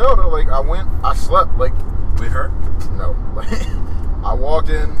nothing to tell though. Like I slept. Like With her? no. Like I walked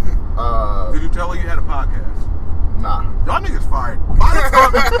in. Did you tell her you had a podcast? Nah. Y'all niggas fired.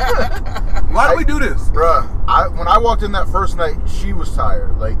 Why do we do this? Bruh, when I walked in that first night, she was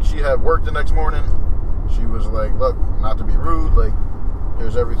tired. Like, she had work the next morning. She was like, look, not to be rude, like,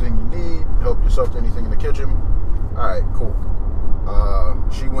 here's everything you need. Help yourself to anything in the kitchen. All right, cool.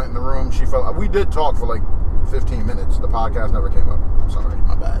 She went in the room. We did talk for like 15 minutes. The podcast never came up. I'm sorry.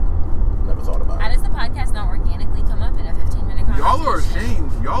 My bad. Never thought about How it. does the podcast not organically come up in a 15-minute conversation? Y'all are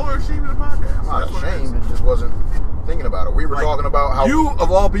ashamed. Y'all are ashamed of the podcast. I'm not That's what it is. ashamed. It just wasn't thinking about it. We were Like, talking about how... you,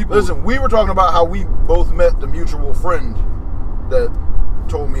 of all people... Listen, we were talking about how we both met the mutual friend that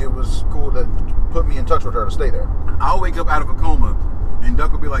told me it was cool, that put me in touch with her to stay there. I'll wake up out of a coma, and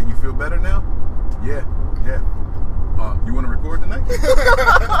Duck will be like, you feel better now? Yeah. You want to record tonight?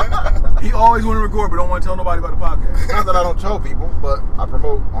 He always want to record, but don't want to tell nobody about the podcast. Not that I don't tell people, but I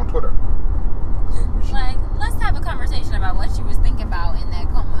promote on Twitter. We should- Like, let's have a conversation about what she was thinking about in that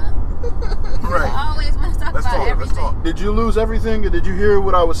coma. Right. I always want to talk Let's about talk. everything. Let's talk. Did you lose everything? Or did you hear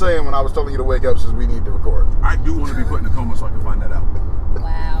what I was saying when I was telling you to wake up since we need to record? I do want to be put in a coma so I can find that out.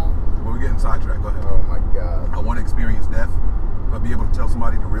 Wow. But we're getting sidetracked. Go ahead. Oh my God. I want to experience death, but be able to tell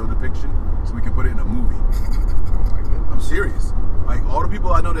somebody the real depiction so we can put it in a movie. Oh my goodness. I'm serious. Like, all the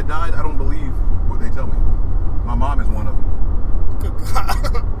people I know that died, I don't believe what they tell me. My mom is one of them. Good God.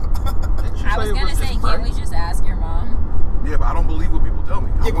 Didn't she I was it gonna just say, can't right? we just ask your mom? Yeah, but I don't believe what people tell me.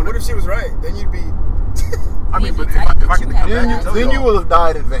 Yeah, but what if she was right? Then you'd be. I mean, but Maybe if I type get that to you come have back and that. tell Then y'all. you will have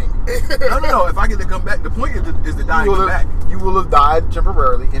died in vain. No. If I get to come back, the point is to die and come back. You will have died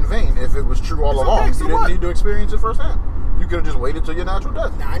temporarily in vain if it was true all It's along. okay, so you didn't what? need to experience it firsthand. You could have just waited till your natural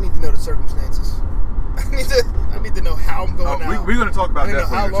death. Nah, I need to know the circumstances. I need to know how I'm going out. We're going to talk I about need to know death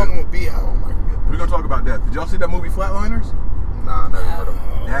how later, long too. I'm gonna be out. Oh my goodness. We're going to talk about death. Did y'all see that movie Flatliners? Nah, I never heard of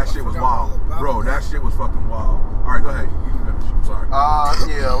it. That shit was forgot all wild. about Bro, that. that shit was fucking wild. All right, go ahead. You can finish. I'm sorry.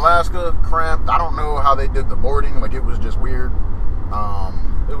 Yeah, Alaska cramped. I don't know how they did the boarding. Like, it was just weird.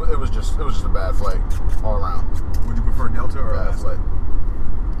 It was just a bad flight all around. Would you prefer Delta or Bad Alaska? flight.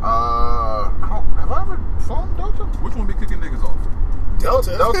 Have I ever flown Delta? Which one be kicking niggas off?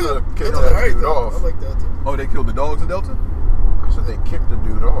 Delta. Delta kicked Delta that alright, dude though. off. I like Delta. Oh, they killed the dogs in Delta? I said they kicked the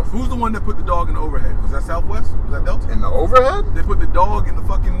dude off. Who's the one that put the dog in the overhead? Was that Southwest? Was that Delta? In the overhead? They put the dog in the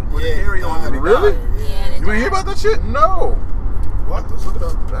fucking with the carry on. and he Really? died. Yeah, You ain't hear about that shit? No. What? Let's look it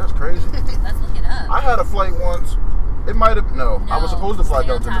up. That's crazy. Let's look it up. I had a flight once. It might have I was No, supposed to fly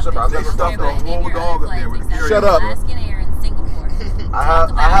stay on Delta in topic. December. I They never stuffed flew the Delta. whole dog up there with the carry-on. Shut up. Alaskan Air in Singapore.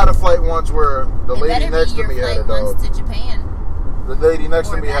 I had a flight once where the lady next to me had a dog. To Japan. The lady next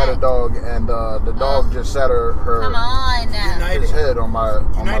to Or me had a back. dog, and the dog just sat Come on. United. his head on my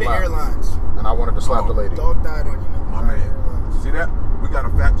United lap, Airlines. and I wanted to slap the lady. Dog died on you know. My United man. Airlines. See that? We got a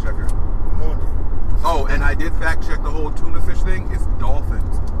fact checker. Come on. Oh, and I did fact check the whole tuna fish thing. It's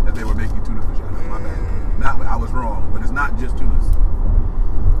dolphins that they were making tuna fish out of. My bad. Not, I was wrong, but it's not just tunas.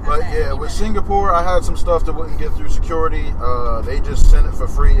 But yeah, with Singapore, I had some stuff that wouldn't get through security. They just sent it for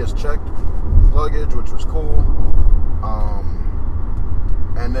free as checked luggage, which was cool.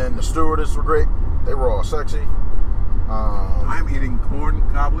 And then the stewardess were great. They were all sexy. I'm eating corn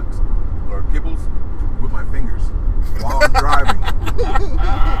coblets or kibbles with my fingers while I'm driving.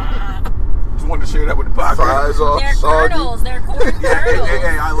 Just wanted to share that with the podcast. Fries all They're soggy. kernels. They're corn Yeah, kernels.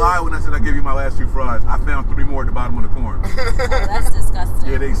 hey, I lied when I said I gave you my last 2 fries. I found 3 more at the bottom of the corn. Oh, that's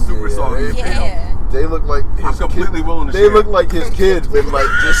disgusting. Yeah, they super Yeah, salty. as hell. Yeah. They look like his I'm completely willing to They share. look like his kids been like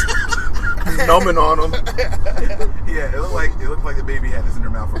just numbing on them. Yeah, it looked like the baby had this in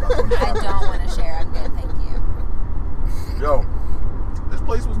their mouth for about 25 I minutes. don't want to share. I'm good, thank you. Yo, this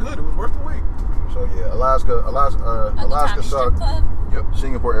place was good. It was worth the wait. So yeah, Alaska Uncle Tommy's strip sucked. club. Yep.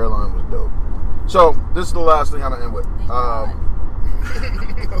 Singapore Airlines was dope. So this is the last thing I'm gonna end with. Thank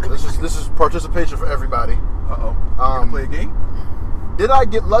God. This is participation for everybody. Uh-oh. You gonna play a game? Did I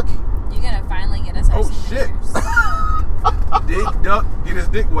get lucky? You're gonna finally get us our Oh, shit. signatures. Dig, duck, get his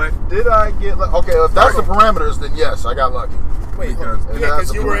dick wet. Did I get lucky? Okay, if that's the parameters, then yes, I got lucky. Wait, Because- hold on. Yeah, Yeah,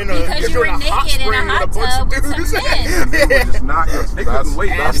 that's because you a were in a point. Because you you're were in a hot naked in spring a with a hot bunch tub of with dudes. some men. They were just not. They couldn't wait.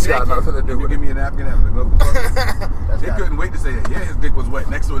 That's got nothing to do Can you with give it. me a napkin after the go? That's They got- couldn't wait to say it. Yeah, his dick was wet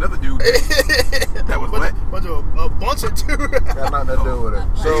next to another dude. That was wet. A bunch of dudes. Got nothing to do with it.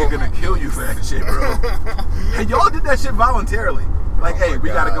 So So he's gonna kill you for that shit, bro. Hey, y'all did that shit voluntarily. Like, Oh hey, my we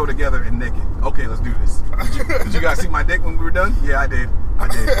gotta God. go together and naked. Okay, let's do this. Did you guys see my dick when we were done? Yeah, I did.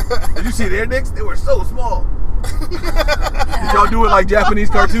 Did you see their dicks? They were so small. Did y'all do it like Japanese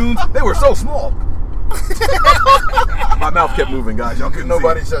cartoons? They were so small. My mouth kept moving, guys. Y'all couldn't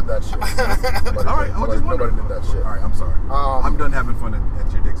Nobody see said that shit. All right, Nobody did that shit. it. All right, I'm sorry. I'm done having fun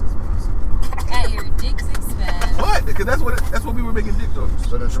at your dick's expense. At your dick's expense. What? Because that's what we were making dick jokes.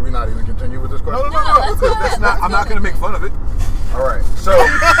 So then should we not even continue with this question? No, let's go That's ahead. not. I'm not gonna make fun of it. All right. So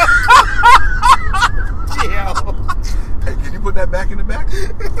Yeah. Hey, can you put that back in the back?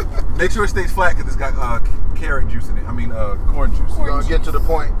 Make sure it stays flat because it's got carrot juice in it. I mean, corn juice. we're gonna get to the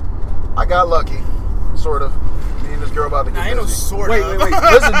point. I got lucky, sort of. Me and this girl about to Nah, get ain't no busy. sort Wait, of. wait, wait.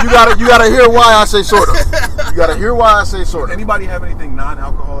 Listen, you gotta hear why I say sort of. You gotta hear why I say sort of. Anybody have anything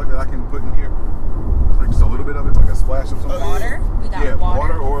non-alcoholic that I can put in here? Like just a little bit of it, like a splash of something. Water. We got Yeah,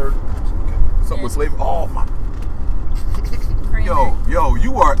 water or something with Yes. flavor. Oh my. Cranberry. Yo,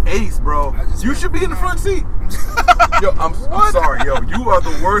 you are ace, bro. I just You should be in the front seat. Yo, I'm sorry, yo. You are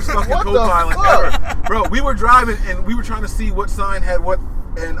the worst fucking What the co-pilot fuck? ever. Bro, we were driving and we were trying to see what sign had what,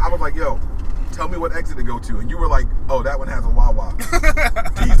 and I was like, yo, tell me what exit to go to. And you were like, oh, that one has a Wawa.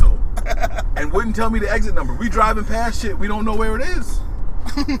 Diesel. And wouldn't tell me the exit number. We driving past shit, we don't know where it is.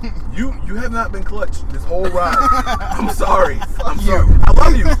 You have not been clutch this whole ride. I'm sorry. I'm sorry. I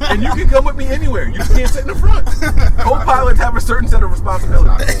love you. And you can come with me anywhere. You just can't sit in the front. Co-pilots have a certain set of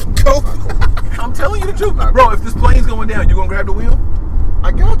responsibilities. Go. I'm telling you the truth. Bro, if this plane's going down, you gonna grab the wheel?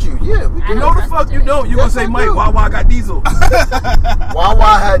 I got you. Yeah, we I can. No, the fuck you don't. You gonna Yes, say, I Mike, do. Wawa got diesel.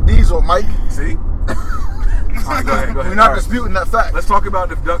 Wawa had diesel, Mike. See? All right, go ahead. We're All not right. disputing that fact. Let's talk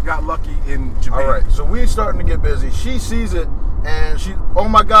about if Duck got lucky in Japan. All right, so we're starting to get busy. She sees it, and she, oh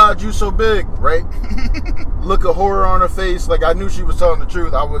my God, you so big, right? Look of horror on her face, like I knew she was telling the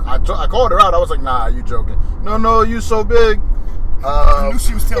truth. I called her out. I was like, nah, you joking? No, you so big. I knew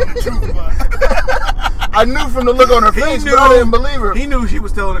she was telling the truth, but I knew from the look on her face, but I didn't believe her. He knew she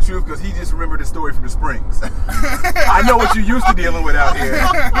was telling the truth because he just remembered the story from the Springs. I know what you used to dealing with out here.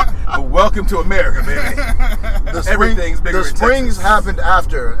 But welcome to America, baby. Everything's bigger The in Springs Texas. happened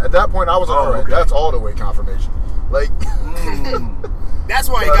after. At that point, I was like, Oh, all right, okay. that's all the way confirmation. Like, that's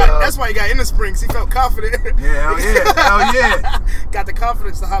why he got in the Springs. He felt confident. Yeah, hell yeah. Got the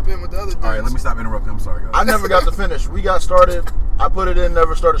confidence to hop in with the other dudes. All right, let me stop interrupting. I'm sorry, guys. I never got to finish. We got started. I put it in,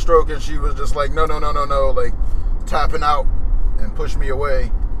 never started stroking. She was just like, no, like tapping out and pushed me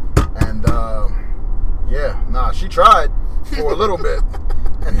away. And yeah, nah, she tried for a little bit.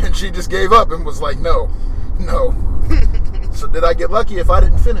 And then she just gave up and was like, no. So did I get lucky if I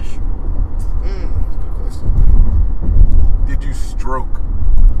didn't finish? Good question. Did you stroke?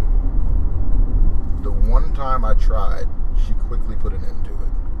 The one time I tried, she quickly put an end to it.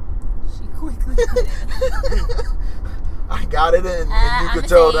 She quickly put it. I got it in, and you I'ma could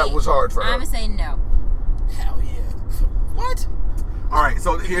tell say- that was hard for her. I'm gonna say no. Hell yeah. What? All right,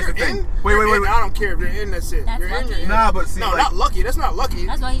 so here's the You're thing. in? Wait. You're in. I don't care if you're in. That's it. That's You're in. lucky. You're in. Nah, but see, no, like, not lucky. That's not lucky.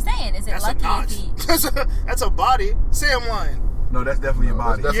 That's what he's saying. Is it That's a lucky notch. if he? That's a body. Say I'm lying. no, that's definitely a It's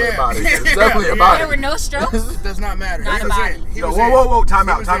body. definitely Yeah. a body. It's Yeah. definitely a Yeah. body. There were no strokes. It does not matter. Not He a was body. in. He Yo, was whoa, in. time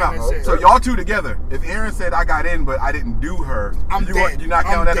He out. was in, that's it. So y'all two together. If Aaron said I got in, but I didn't do her, I'm you dead. you not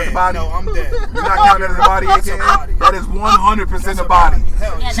I'm count that as a dead. body? No, I'm dead. You're not counting that as a body, That's a AKA? body. That is 100% That's a body.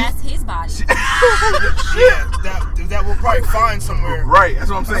 Hell Yeah, that's his body. Yeah, that will probably find somewhere. Right, that's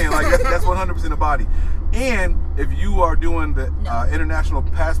what I'm saying. Like that's 100% a body. And if you are doing the No. international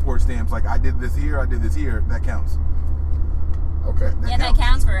passport stamps, like I did this here, that counts. Okay. Yeah, that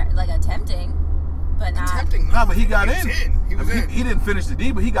counts for like attempting, but not. Tempting. No, but he got in. He was I mean, in. He didn't finish the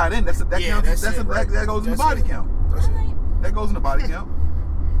D, but he got in. That Yeah, counts. that's That's it, right. that goes in the That's body it. count. That's it. Alright. That goes in the body count.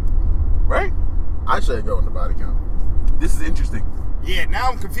 Right? I say go in the body count. This is interesting. Yeah, now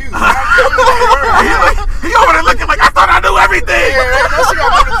I'm confused. Now I'm confused. He over there looking like I thought I knew everything. Yeah, that shit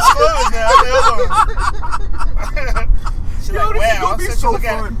got more to disclose now. She's Yo, like, this is wow. gonna be Since so you look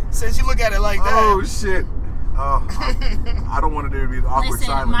at fun. it, since you look at it like that. Oh shit. I don't want there to be the awkward Listen,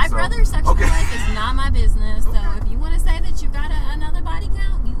 silence. my so. brother's sexual Okay. life is not my business. So if you want to say that you got another body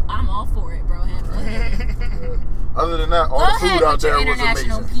count, I'm all for it, bro. Go ahead. Other than that, all Go the ahead food out with your there was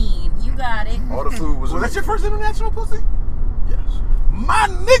international amazing. peen. You got it. All the food was Was that amazing. your first international pussy? Yes. My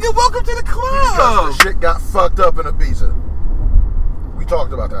nigga, welcome to the Because club. the shit got fucked up in Ibiza. We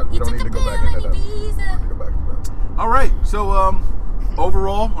talked about that. We You don't took need a to go pill back into in that. Ibiza. Go back into that. All right, so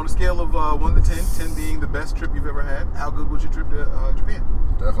overall, on a scale of 1 to 10, 10 being the best trip you've ever had, how good was your trip to Japan?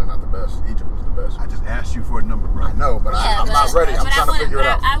 Definitely not the best. Egypt was the best. I just asked you for a number, bro. I know, but I'm but- not ready. I'm but trying to figure it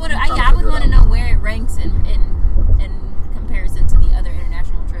out. I would I'm trying to I would figure it want to out. know where it ranks in comparison to the other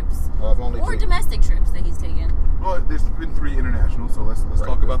international trips Well, I've only or taken- domestic trips that he's taken. Well, there's been 3 international, so let's Right,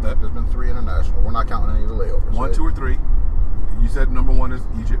 talk about that. There's been 3 international. We're not counting any of the layovers. 1, right? 2, or 3. You said number 1 is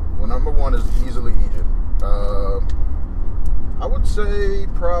Egypt. Well, number 1 is easily Egypt. I would say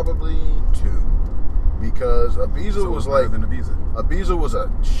probably 2. because Ibiza So was it's better like than Ibiza. Ibiza was a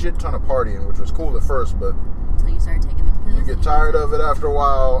shit ton of partying, which was cool at first, but Until you start taking them pills. you get tired of it after a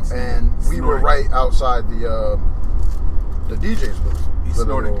while. And we were Snorting. right outside the DJ's booth. He The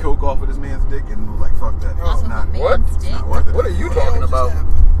snorted little- coke off of this man's dick and was like, "Fuck that." Off It's of not. a What? man's It's dick. not worth it. What are you What the hell talking just about?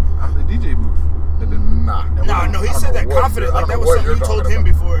 happened? Out of the DJ booth. Nah. No, I he don't said know that what- confident, I like don't that know was what something you're you told talking him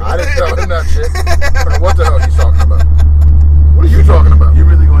about. before. I didn't tell him that shit. I don't know what the hell he's talking about. What are you talking about? You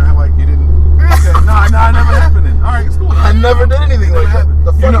really gonna act like you didn't? Okay. Nah, it never happened. Then. All right, it's cool. I never did anything like that.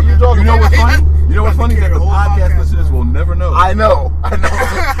 The fuck are you talking You know about? what's funny? You know what's You funny? carry That the a whole podcast podcast listeners on. will never know. I know. You're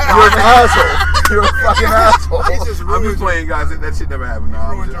an asshole. You're a fucking asshole. He just I'm ruined just playing, guys. That shit never happened. No,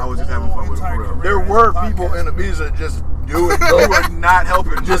 I was just having fun with it for real. There were people in Ibiza just doing They dope. were not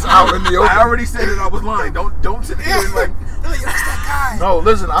helping. Just out in the open. I already said that I was lying. Don't sit here and like. They're like, that's that guy. No,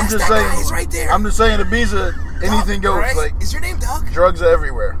 listen, I'm That's just that saying. guy, he's right there. I'm just saying Ibiza, anything Doug, goes. right? Like is your name Doug? drugs are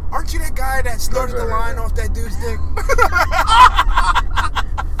everywhere. Aren't you that guy that snorted the line off that dude's dick?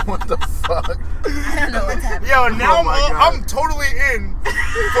 What the fuck? I don't know what's happening. Yo, now Oh my God. I'm totally in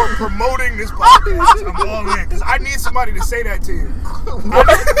for promoting this podcast. I'm all in because I need somebody to say that to you.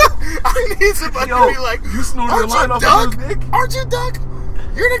 I need somebody Yo, to be like, you snorted aren't the line you off Doug? of his dick? Aren't you Doug?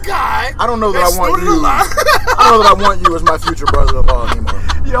 You're the guy. I don't know that I want snorted you. the line. I don't know that I want you as my future brother-in-law anymore.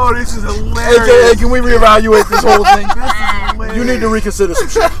 Yo, this is AKA, hilarious. can we reevaluate this whole thing? This is hilarious. You need to reconsider some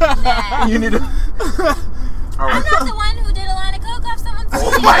shit. Nah. You need to. All I'm right. not the one who did a line of coke off someone's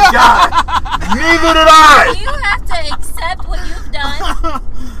Oh dick. my God. Neither did I. You have to accept what you've done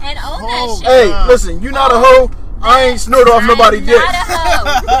and own that shit. Hey, listen, you not a hoe. I ain't snort off nobody's dick. Not a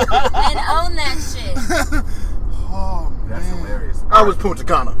hoe. And own that shit. Oh, That's man. hilarious. I was Punta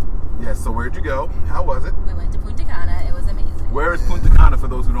Cana. Yes. So where'd you go? How was it? We went to Punta Cana. It was amazing. Where is Punta Cana for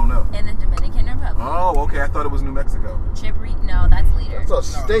those who don't know? In the Dominican Republic. Oh, okay. I thought it was New Mexico. Chipre? No, that's later. That's a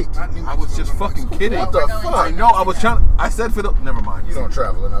state. Not New I was Mexico, just but fucking Mexico. kidding. What the We're going fuck? to I know. I was trying. I said for the. Never mind. You don't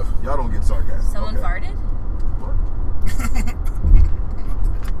travel enough. Y'all don't get sarcastic. Someone Okay. farted? What?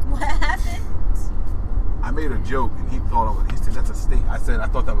 What happened? I made a joke and he thought he said that's a state. I said I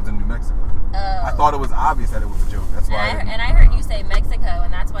thought that was in New Mexico. I thought it was obvious that it was a joke. That's why. And I heard you say Mexico,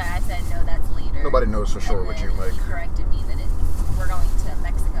 and that's why I said no, that's later. Nobody knows for sure And what then you like. He corrected me that we're going to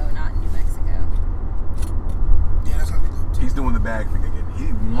Mexico, not New Mexico. Yeah, that's gonna be dope too. He's doing the bag thing again.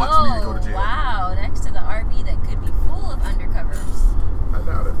 He wants me to go to jail. Wow, next to the RV that could be full of undercovers. I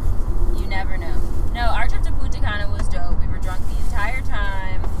doubt it. You never know. No, our trip to Punta Cana was dope. We were drunk the entire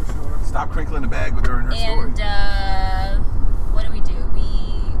time. For sure. Stop crinkling the bag with her and her story. And what did we do?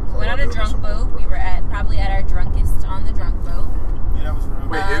 We went on a doing drunk some boat. more. We were probably at our drunkest on the drunk boat. Yeah, that was real.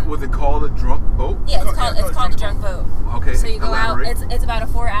 Wait, was it called a drunk boat? Yeah, it's Yeah, called the drunk boat. Okay. So you go elaborate. out. It's about a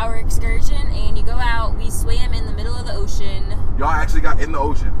 4-hour excursion, and you go out. We swam in the middle of the ocean. Y'all actually got in the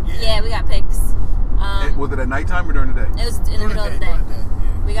ocean. Yeah, we got pics. Was it at nighttime or during the day? It was in the middle of the day. Yeah.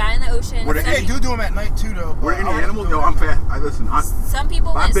 We got in the ocean. Were there They do them at night too, though. Were but there I any like animals? doing No, I'm it. fast. Some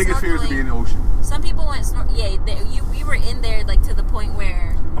people My went biggest fear is to be in the snorkeling. ocean. Some people went we were in there like to the point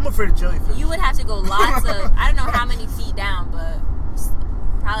where I'm afraid of jellyfish. you would have to go lots of I don't know how many feet down, but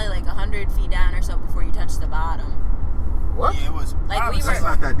probably like 100 feet down or so before you touch the bottom. What? Yeah, it was. Like, I would we say were- That's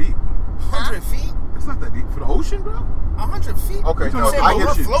not that deep. 100 feet? That's not that deep for the ocean, bro. 100 feet? Okay, You're no, talking I about get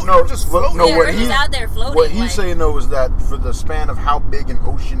ocean. you. Floating, No, you're just floating. no, Yeah, what we're he just out there floating. what he's like, saying though is that for the span of how big an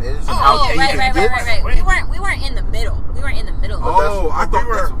ocean is and how Oh, deep right. it gets, We weren't in the middle. We weren't in the middle. Oh, I thought we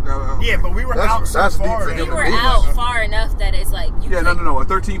were- that's. Yeah, but we were That's- out so that's deep far. for that him We to were be. out far enough that it's like you Yeah, could, no. A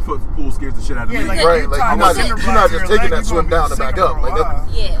 13-foot pool scares the shit out of Yeah, me. like Right, you like, tie you're the not cinder just- block you're not to your just taking leg, that you swim gonna down be and back sinking up, for a like that- while.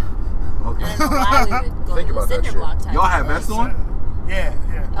 Yeah. I Okay. don't know why we would go Think to about the that cinder shit. block type Y'all of have place. vests on? Yeah.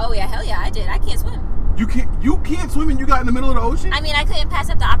 Oh yeah, hell yeah, I did. I can't swim. You can't swim and you got in the middle of the ocean? I mean, I couldn't pass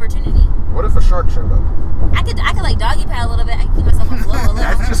up the opportunity. What if a shark showed up? I could like doggy paddle a little bit. I could keep myself afloat a little.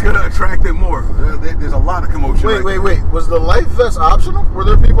 That's just gonna attract them more. There's a lot of commotion. Wait. Was the life vest optional? Were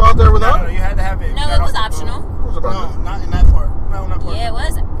there people out there without No, it? you had to have it. No, it was optional. What was about No, not in that part. No, not part. Yeah, it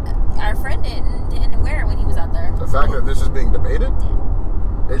was. Our friend didn't wear it when he was out there. the fact that this is being debated?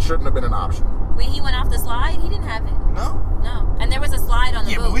 It shouldn't have been an option. When he went off the slide, he didn't have it. No? No, and there was a slide on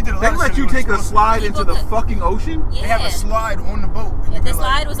the Yeah, boat. but we did a lot They of let shit you we weren't take a supposed to. slide into the People could- fucking ocean? Yeah. They have a slide on the boat. and you The can,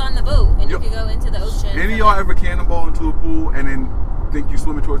 slide like, was on the boat, and Yo- you could go into the ocean. Any of y'all ever cannonball into a pool and then think you're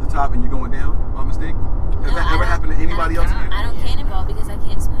swimming towards the top and you're going down by mistake? Has that ever happened to anybody else in here? I don't cannonball because I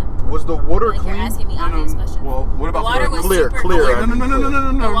can't swim. Was the water Like you're clean? asking me obvious questions. Well, what about the water was Clear, super clear. clear.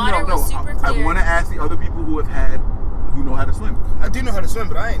 No. The water was super I clear. want to ask the other people who have you know how to swim. I do know how to swim,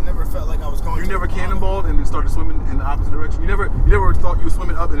 but I ain't never felt like I was going. You to never the bottom. cannonballed and then started swimming in the opposite direction? You never thought you were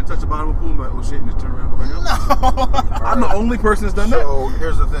swimming up and then touched the bottom of the pool and be like, oh shit, and just turn around and go back up? No. I'm the only person that's done So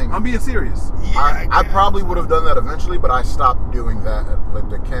here's the thing. that. I'm being serious. Yeah, I probably would have done that eventually, but I stopped doing that, like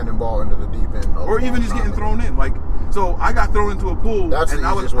the cannonball into the deep end. Or even just getting thrown in. Like, so I got thrown into a pool That's and the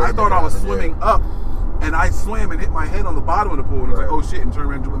I easiest way to thought make I was it happen, swimming yeah. up. And I swam and hit my head on the bottom of the pool, and it was like, Right. oh shit, and turned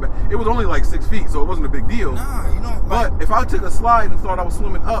around and jumped back. It was only like 6 feet, so it wasn't a big deal. Nah, you know. Like, But if I took a slide and thought I was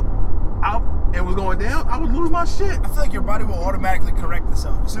swimming up, out, and was going down, I would lose my shit. I feel like your body will automatically correct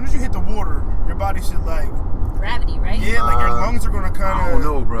itself. As soon as you hit the water, your body should like, Gravity, right? yeah, like your lungs are gonna kind I don't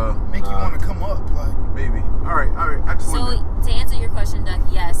know, bro. make you want to come up. Like, Maybe. All right. I just So wondered. to answer your question, Duck,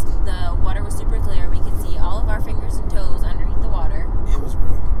 yes, the water was super clear. We could see all of our fingers and toes underneath the water. it was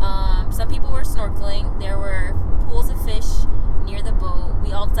real. Some people were snorkeling. There were pools of fish near the boat.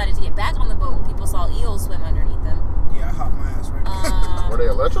 We all decided to get back on the boat when people saw eels swim underneath them. Yeah, I hopped my ass right. Were they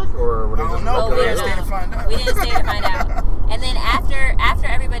electric or were they I just don't know. Oh, we regular didn't eels? stay to find out. We didn't stay to find out. And then after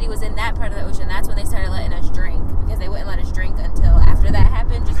everybody was in that part of the ocean, that's when they started letting us drink, because they wouldn't let us drink until after that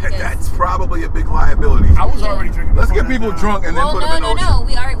happened. Just because. That's probably a big liability. I was already drinking. Let's before get that people time. drunk and then Well, put them in the ocean.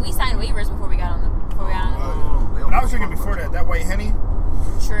 no. We signed waivers before we got on the. Oh, they don't But I was give a drinking fuck before about that. That white Henny,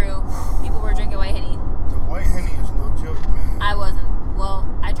 True. People were drinking White Henny. the white Henny is no joke, man. I wasn't. Well,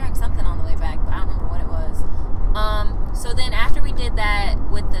 I drank something on the way back, but I don't remember what it was. So then after we did that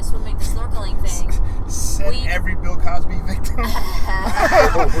with the snorkeling thing, Said we- every Bill Cosby victim. Yo,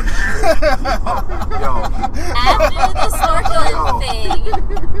 after the snorkeling Yo.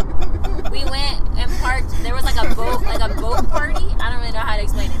 thing, we went and parked. There was like a boat party. I don't really know how to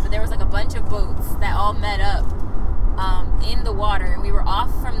explain it, but there was like a bunch of boats that all met up in the water, and we were off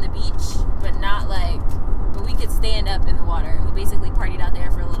from the beach, but but we could stand up in the water. We basically partied out there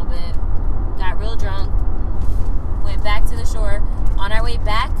for a little bit, got real drunk, went back to the shore. On our way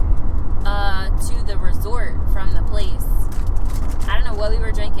back to the resort from the place, I don't know what we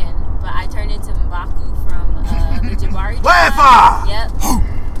were drinking, but I turned into M'Baku from the Jabari tribe. Laugh! Yep.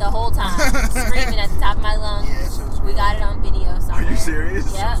 The whole time, screaming at the top of my lungs. Yeah, so it's We got it on video Are somewhere. you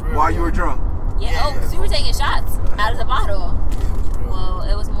serious? Yeah. While you were drunk? Yeah. Oh, because we were taking shots out of the bottle. Well,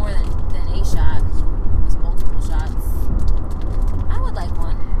 it was more than a shot. It was multiple shots. I would like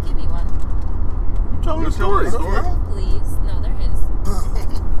one. Give me one, Tell me You're the story. telling the story. please. No, there is.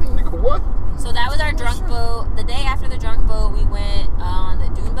 Nigga, what? So that was our drunk boat. The day after the drunk boat, we went on the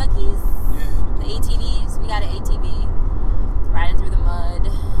dune buggies, the ATVs. We got an ATV, riding through the mud.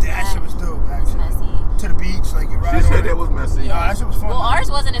 That shit was dope, It was actually. messy. To the beach, like you ride. She said over it was messy. No, that shit was fun. Well, ours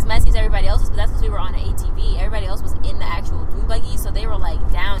wasn't as messy as everybody else's, but that's because we were on an ATV. Everybody else was in the actual dune buggy, so they were like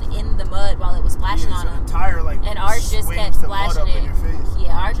down in the mud while it was splashing yeah, on so them. the tire like And ours just swings kept the mud splashing up in it. your face.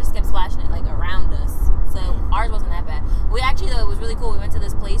 Yeah, ours just kept splashing it like around us. So ours wasn't that bad. We actually, though, it was really cool. We went to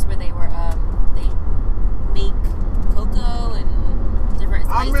this place where they were they make cocoa and different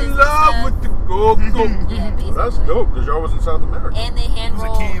spices. I'm in and love stuff. with the cocoa. Yeah, basically. Well, that's dope because y'all was in South America. And they hand was a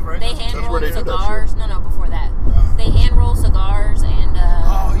roll. cave, right? They That's hand where roll they do that cigars. No, before that. They hand roll cigars and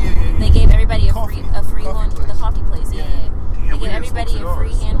Oh yeah. they gave everybody a Coffee. free Coffee one. place. The coffee place, yeah. Damn, They we gave didn't smoke everybody a free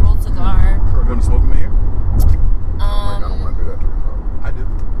cigars. hand rolled cigar. We're gonna smoke them in here? I don't want to do that to you. I do.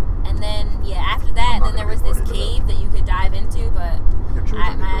 And then after that, I'm not then there gonna was be this party to that. cave that you could dive into, but Your children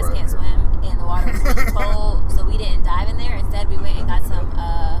my need to ass ride can't here. swim, and the water was really cold, so we didn't dive in there. Instead, we went and got some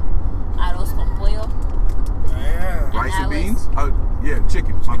arroz con pollo. Yeah. Rice and that was- beans? Yeah,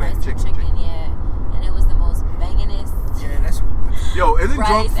 chicken. My bad. Rice and chicken, yeah. And it was the most banginest. Yeah, that shit was. Yo, isn't Rice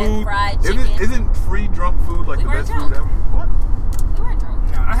drunk and food? fried chicken. Isn't free drunk food like We the weren't best drunk. food ever? What? We weren't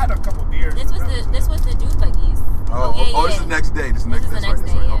drunk. Nah, I had a couple beers. This was but that this was the dune buggies. Oh, yeah. this is the next day. This is This is the that's next right,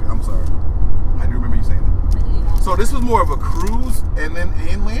 day, that's right. yeah. Okay, I'm sorry. I do remember you saying that. So this was more of a cruise and then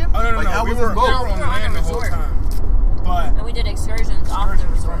inland? Oh no, Like, how we was were this boat? No, on we were on land the the whole resort. time. But And we did excursions off the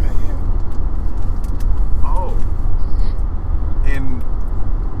excursions resort. from it, yeah. Oh. In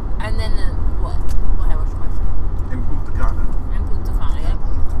And then what? Go ahead, what's your question? Punta Cana. And Punta Cana,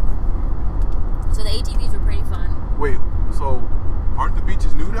 yeah. So the ATVs were pretty fun. Wait, so aren't the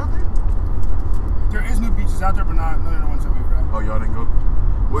beaches nude out there? There is new beaches out there, but not none of the ones that we were at. Oh, y'all didn't go?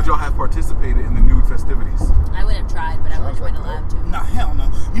 Would y'all have participated in the nude festivities? I would have tried, but I wouldn't have been allowed to. Nah, hell no.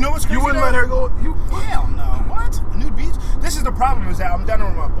 You know what's crazy? You wouldn't though? let her go? You Hell no. What? A nude beach? This is the problem is that I'm down there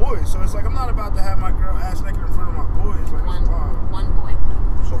with my boys, so it's like I'm not about to have my girl ass naked in front of my boys. Like, that's wild. One boy.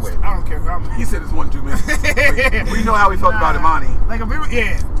 So wait. I don't care who I'm. He said it's one too many. We know how we felt about Imani. Like if we were,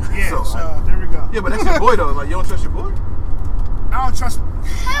 yeah. So So, there we go. Yeah, but that's your boy though. Like you don't trust your boy? I don't trust.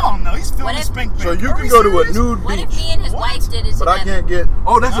 Hell no. always film What the if- spank bank. So you Are can we go to a serious? nude What if beach, me and his What? wife did it but I together? can't get.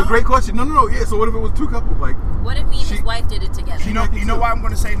 Oh, that's a great question. No. Yeah. So what if it was two couples? Like, What if me and his She- wife did it together? You know naked too. why I'm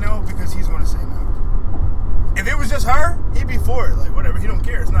going to say no? Because he's going to say no. If it was just her, he'd be for it. Like, whatever. He don't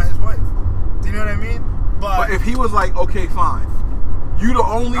care. It's not his wife. Do you know what I mean? but if he was like, okay, fine, you the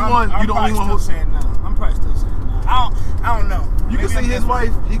only one. You the only one still who's. saying no. I'm probably still saying no. I don't know. You can Maybe see I'm his different.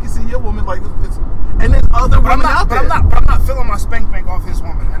 wife. He can see your woman. Like, it's and there's other But I'm women out there. but I'm not filling my spank bank off his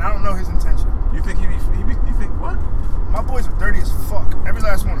woman, and I don't know his intention. You think you think what? My boys are dirty as fuck. Every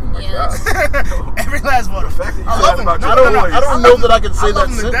last one of them. Oh my Yeah. God. Every last one. The fact that you I said love that them. about No, your no, no, boys. I don't know that I can say I love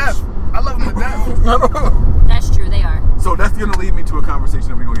that them to sentence. death. I love them to death. I don't know. That's true. They are. So that's gonna lead me to a conversation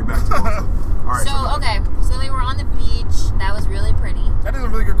that we're gonna get back to. Also. All right. So okay, so we were on the beach. That was really pretty. That is a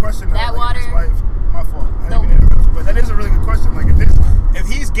really good question. Though. That like, if his water- wife, my fault. I No. didn't mean to interrupt you, but that is a really good question. Like if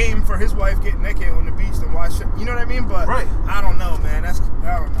he's game for his wife getting naked on the beach, then why should you know what I mean? But Right. I don't know, man. I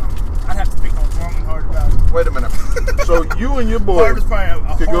don't know. I'd have to think long and hard about it. Wait a minute. So you and your Hard boys is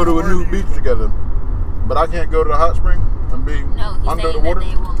probably a could go to a horrible nude word to beach use, together, but I can't go to the hot spring and be No, he's under the saying water. that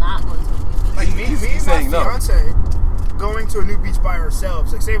they will not go to a new beach. Like me He's and saying my no. fiance going to a new beach by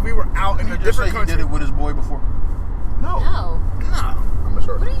ourselves. Like say if we were out in a Did you just say different he country. did it with his boy before? No. No. No. I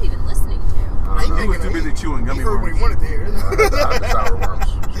misheard. What are you even listening to? I don't He was know. too busy chewing gummy He heard what he worms. wanted to hear. I had the sour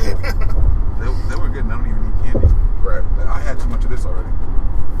worms. They were good, and I don't even eat candy. Right. I had too much of this already.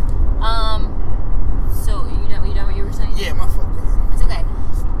 So you done what you were saying? Yeah, my fault. Go ahead. It's okay.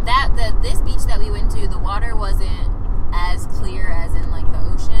 This beach that we went to, the water wasn't as clear as in like the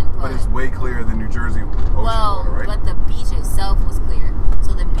ocean, But it's way clearer than New Jersey ocean well, water, right? but the beach itself was clear.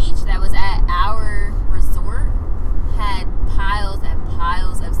 So the beach that was at our resort had piles and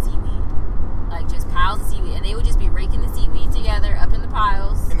piles of seaweed, like just piles of seaweed, and they would just be raking the seaweed together up in the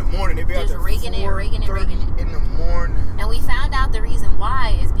piles. In the morning, they be out Just there raking it, raking it, 4:30 raking it. in the morning. And we found out the reason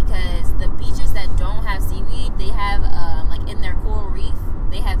why is because the beaches that don't have seaweed, they have like in their coral reef,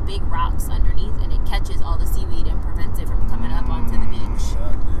 they have big rocks underneath, and it catches all the seaweed and prevents it from coming up onto the beach.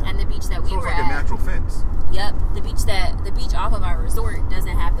 And the beach that we so it's were like a at, natural fence. yep, the beach off of our resort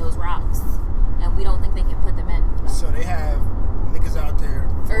doesn't have those rocks, and we don't think they can put them in. So they have niggas out there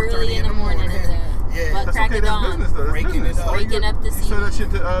 4:30 Early in the morning, yeah, but That's crack okay. of That's dawn. business, though. That's Raking business. it up. All you Raking get- up the You sell that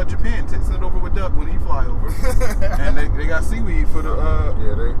shit to Japan. Send it over with Duck when he fly over, and they got seaweed for the.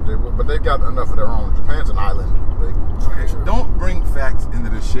 Yeah, they will, but they've got enough of their own. Japan's an island. Okay, don't bring facts into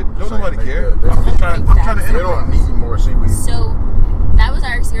this shit. Don't saying, nobody they- care. they- I'm trying to They don't entertain. need more seaweed. So that was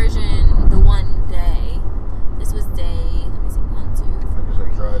our excursion the one day. This was day, let me see, 1, 2, Like I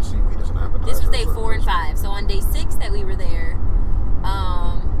said, dried seaweed is an appetizer. this was day for 4 and fish. 5. So on day 6 that we were there,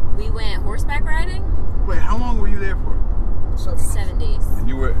 we went horseback riding. Wait, how long were you there for? 7 days. And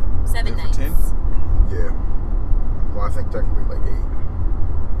you were 7 there nights. for 10? Yeah. Well, I think technically like 8.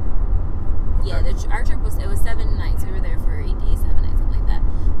 Yeah, our trip was 7 nights. We were there for 8 days, 7 nights, something like that.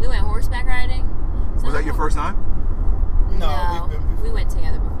 We went horseback riding. Was that your first time? No, No, we've been before. we went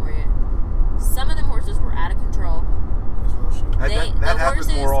together before you. Some of them horses were out of control. That's real shit. That the happens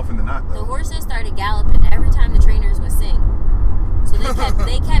horses- more often than not, The though. horses started galloping every time the trainers would sing. So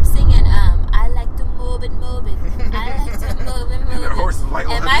they kept singing, I like to move it, move it. I like to move it, move And their it. horse is like,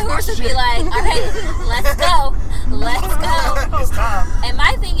 oh, And that's my my horse would be shit. like, all right, let's go. Let's go. It's time. And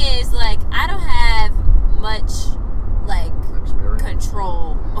my thing is, like, I don't have much, like, Experience.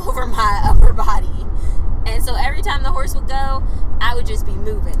 control over my upper body. And so every time the horse would go, I would just be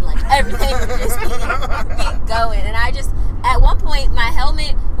moving. Like, everything would just be going. And I just, at one point, my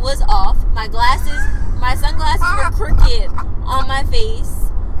helmet was off. My sunglasses were crooked on my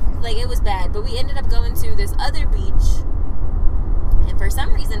face. Like, it was bad. But we ended up going to this other beach. And for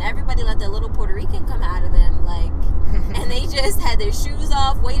some reason, everybody let the little Puerto Rican come out of them. Like, and they just had their shoes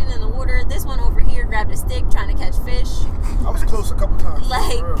off, wading in the water. This one over here grabbed a stick trying to catch fish. I was close a couple times.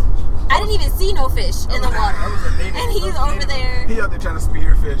 Like, for real. I didn't even see no fish in the water. That was a native. And he's that was a over native. there. He out there trying to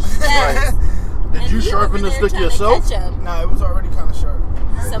spear fish. Yes. Did And you he sharpen over the there stick trying to yourself? catch 'em. Nah, it was already kind of sharp.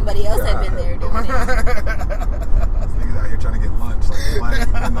 Somebody else had been there doing it. Niggas out here trying to get lunch. Like, nobody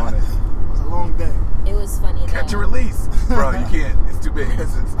depend on it. It was a long day. It was funny though. Catch and release. Bro, you can't. It's too big.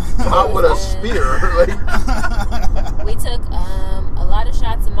 Not with a spear. Like, We took a lot of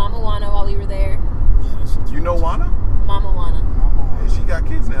shots of Mama Juana while we were there. Yeah, that shit's You know Wana? Mama Juana. Yeah, she got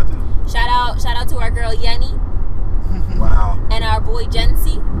kids now, too. Shout out to our girl Yenny Wow. and our boy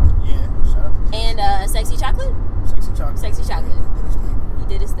Jency Yeah, shout out to and Sexy Chocolate. Sexy Chocolate. Sexy Chocolate. Did his thing. He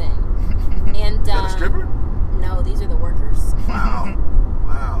did his thing. And Is that a stripper? No, these are the workers. Wow.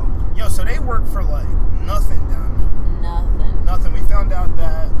 Wow. Yo, so they work for like nothing down there. Nothing. Nothing. We found out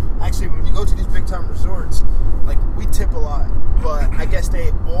that actually when you go to these big time resorts, like we tip a lot, but I guess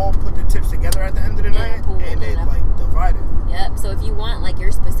they all put the tips together at the end of the In a night, pool, and they in a- like divide it. Yep. So if you want like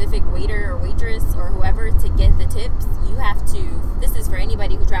your specific waiter or waitress or whoever to get the tips, you have to. This is for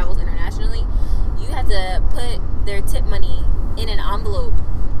anybody who travels internationally. You have to put their tip money in an envelope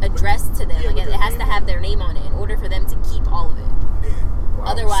addressed to them. Yeah, Like with it their has name to on have it. their name on it in order for them to keep all of it. Yeah.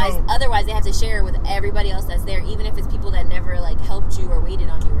 Wow. Otherwise they have to share with everybody else that's there, even if it's people that never like helped you or waited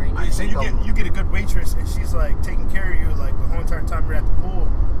on you or anything. I So think you get a good waitress, and she's like taking care of you like the whole entire time you're at the pool.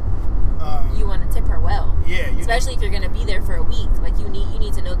 You want to tip her well. Yeah, you Especially if you're going to be there for a week. Like you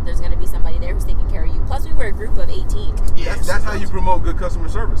need to know that there's going to be somebody there who's taking care of you. Plus we were a group of 18. Yeah, that's how you promote good customer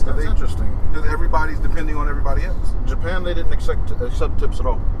service. That's interesting. Because everybody's depending on everybody else. Japan, they didn't accept tips at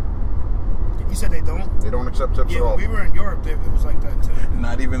all. You said they don't. They don't accept tips Yeah, at all. when we were in Europe, it was like that too.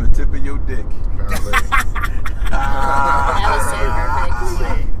 Not even the tip of your dick. Apparently. That was so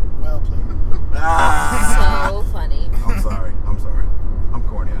perfect. Well played. So funny. I'm sorry. I'm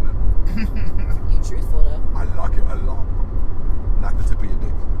corny, I know. You truthful though. I like it a lot. Not the tip of your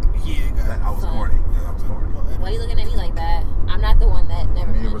dick. Yeah, got That I was Fun. corny. That I was corny. Why are you looking at me like that? I'm not the one that never.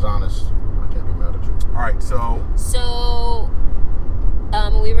 I mean, it was honest. I can't be mad at you. All right, so So,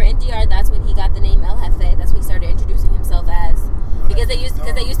 when we were in DR, that's when he got the name El Jefe. That's what he started introducing himself as. Because they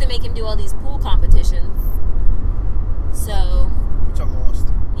used to make him do all these pool competitions. So, Which I lost.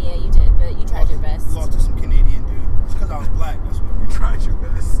 yeah, you did, but you tried your best. Lost to some Canadian dude. It's because I was black. That's what it you was. tried your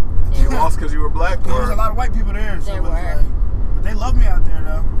best. You lost because you were black, There was a or lot of white people there. So There it was were. like, but they love me out there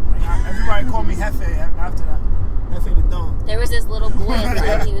though. Like, everybody called me Jefe after that. Jefe the Don. There was this little boy at the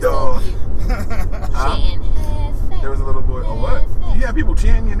end. He was so cute. Huh? Chanting, Jefe. there was a little boy. Oh, what? You had people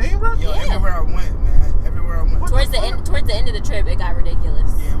chanting your name, bro? Yo, Yeah. everywhere I went, man. Everywhere I went. Towards the end of the trip, it got ridiculous.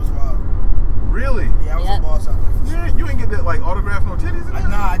 Yeah, it was wild. Really? Yeah, I was Yep. a boss out there. For sure. Yeah, you ain't get that like autograph, no titties. In there?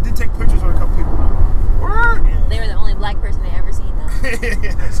 Nah, I did take pictures with a couple people. Word? Yeah. They were the only black person they ever seen though.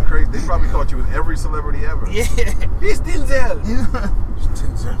 That's crazy. They probably thought you was every celebrity ever. Yeah. It's Denzel.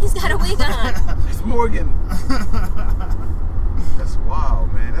 He's got a wig on. It's Morgan. That's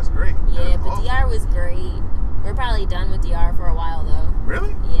wild, man. That's great. That Yeah, is but awesome. DR was great. We're probably done with DR for a while though.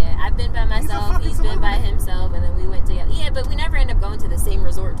 Really? Yeah, I've been by myself. fucking He's been by celebrity. himself, and then we went together. Yeah, but we never end up going to the same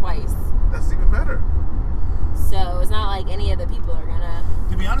resort twice. That's even better. So it's not like any of the people are gonna.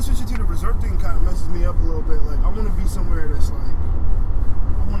 To be honest with you, too, the resort thing kind of messes me up a little bit. Like, I want to be somewhere that's like,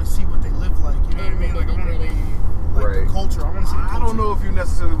 I want to see what they live like. You know what I mean? Like, I want to be like Right. the culture. I want to see the culture. I don't know if you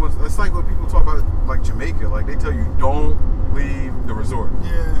necessarily want. It's like when people talk about like Jamaica. Like they tell you don't leave the resort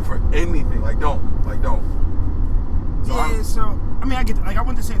Yeah. for anything. Like don't. So Yeah, I'm- so I mean, I get like I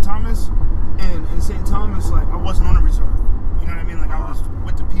went to St. Thomas, and in St. Thomas, like I wasn't on a resort. You know what I mean? Like I was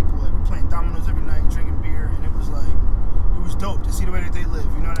with the people, like we're playing dominoes every night, drinking beer, and it was dope to see the way that they live.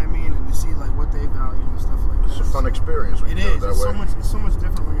 You know what I mean? And to see like what they value and stuff like that. It's a fun experience when It you do it is. that It's way. so much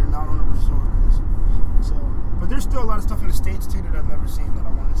different when you're not on a resort. So, but there's still a lot of stuff in the States too that I've never seen that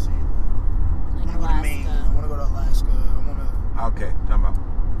I want to see. Like, I Like want to go to Maine. I Alaska. want to go to Alaska. I want to. Okay, time out.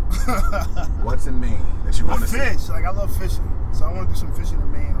 What's in Maine that you I want to see? fish. Like I love fishing, so I want to do some fishing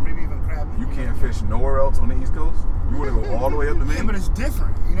in Maine, or maybe even crabbing. You can't fish nowhere else on the East Coast. You want to go all the way up to Maine? Yeah, but it's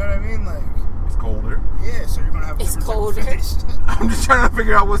different. You know what I mean? Like, It's colder. yeah. So you're gonna have a It's different colder. type of fish. I'm just trying to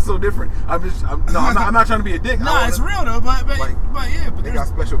figure out what's so different. I'm not trying to be a dick. I Nah, wanna- it's real though. But Like, yeah. But They got there's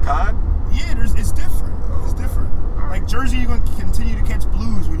special cod. it's different. It's different. Like Jersey, you're gonna continue to catch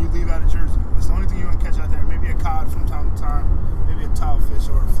blues when you leave out of Jersey. It's the only thing you're gonna catch out there. Maybe a cod from time to time. Maybe a tilefish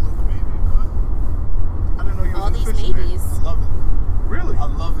or a fluke, maybe. But I didn't know you was All into these fishing, man. maybes. I love it. Really? I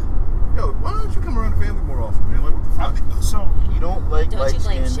love it. Yo, why don't you come around the family more often, man? Like, what the fuck? So You don't like Don't light you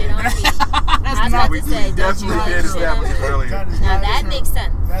blame skinned shit on me. I was not- about We to say, don't you definitely blame did shit on establish me. earlier. that is Now not that true. makes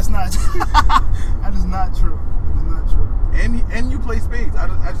sense. That's not. That is not true. That is not true. And you play spades. I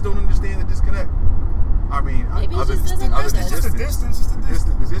just don't understand the disconnect. I mean, Maybe he other just than- doesn't other know than that. It's just the distance. It's the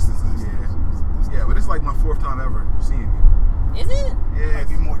distance. The distance is, yeah, but it's like my 4th time ever seeing you. Is it? Yeah, Might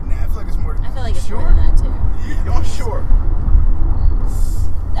be more than that. I feel like it's more than I that. feel like it's Sure. more than that too. y'all sure?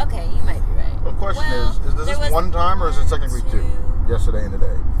 Okay, you might be right. The question Well, is there this was one time or is it technically two? Yesterday and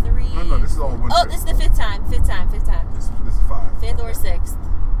today. 3. No, this is all one Oh, trip. this is the fifth time. This is 5. 5th or 6th.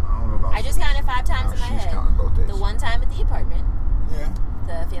 I don't know about. I just counted 5 times in my She's head. counting both days. The one time at the apartment, Yeah.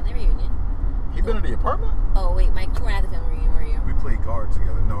 the family reunion. You been in the apartment? Oh wait, Mike, you weren't at the family reunion, were you? We played cards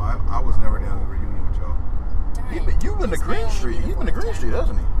together. No, I was never down at the reunion with y'all. Darn. You've been to This Green may Street. only be You've the been to Green fourth Street, time.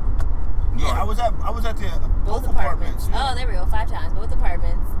 hasn't he? Yeah, I was at the Both both apartments. yeah. Oh, there we go. 5 times. Both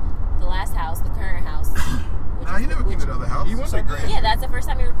apartments. The last house, the current house. which Nah, is you never came to the other house. You went to Green Yeah, that's the first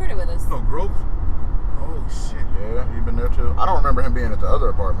time you recorded with us. No, Groves. Oh shit. Yeah, you've been there too. I don't remember him being at the other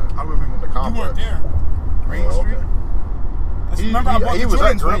apartment. I remember him in the You complex. weren't there. Green Oh, Street. okay. That's Remember, I bought the was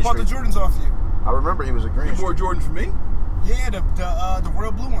at Jordans. When I Green bought the Street. Jordans off you. I remember he was at Green You bought Street. Jordan for me? Yeah, the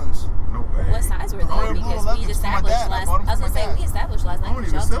royal blue ones. No way. What size were The they? Royal Blue Because 11s we for my established dad. I last. bought 'em I was for gonna my say dad. we established last I night. don't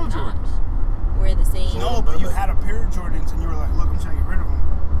even Y'all sell did not. Jordans. We're the same. No, but you had a pair of Jordans and you were like, look, I'm trying to get rid of them.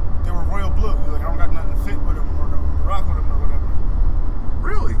 They were royal blue. You're like, I don't got nothing to fit with them or to rock with them or whatever.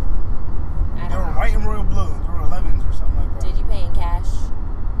 Really? I They don't were know. white and royal blue. They were 11s or something like that. Did you pay in cash?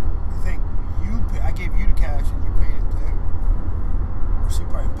 I think I gave you the cash and you paid it to him. Or she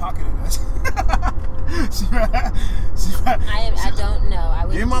probably pocketed us. I don't know. I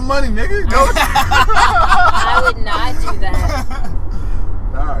would. Give me my money, nigga. No. I would not do that.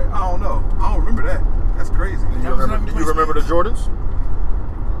 All right. I don't know. I don't remember that. That's crazy. Do you remember the Jordans?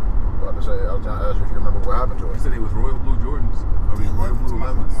 I was trying to ask you if you remember what happened to I us. said it was royal blue Jordans. I mean, royal blue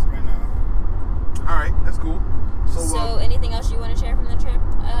 11s. Right now. All right. That's cool. So, anything else you want to share from the trip,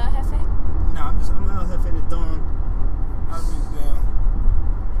 Hefe? No, I'm out here for the dawn. I was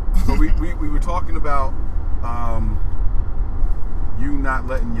So we were talking about you not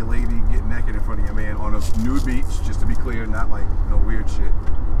letting your lady get naked in front of your man on a nude beach, just to be clear, not like no weird shit.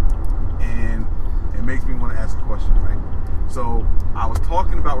 And it makes me want to ask a question, right? So I was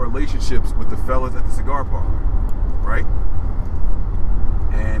talking about relationships with the fellas at the cigar parlor, right?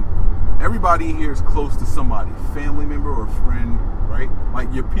 And everybody here is close to somebody, family member or friend, right?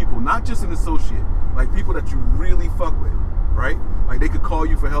 Like your people, not just an associate, like people that you really fuck with, right? Like they could call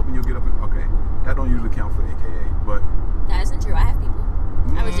you for help and you'll get up and, okay, that don't usually count for AKA, but That isn't true. I have people.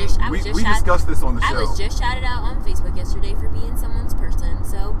 we discussed this on the show. I was just shouted out on Facebook yesterday for being someone's person.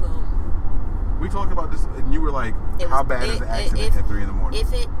 So boom. We talked about this and you were like, how bad is the accident at 3 in the morning?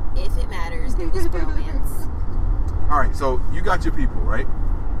 If it matters, it was bromance. All right, so you got your people, right?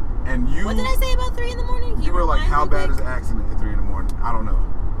 And you. What did I say about 3 in the morning? Can You were like, remind how me bad quick? is the accident at 3 in the morning? I don't know.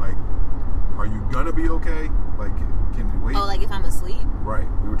 Like, are you gonna be okay? Like, can you wait? Oh, like if I'm asleep? Right.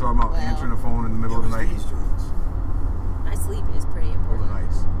 We were talking about Well, answering the phone in the middle of the night. My sleep is pretty Those are important.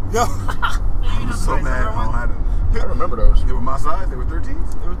 nice. Yo. I'm so mad I don't have them. I remember those. They were my size. They were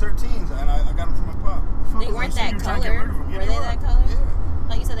 13s. They were 13s, and I got them from my pop. They weren't that color. Yeah, Were they that color? Yeah.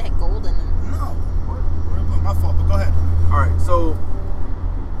 Like you said, they had gold in them. No. My fault, but go ahead. All right. So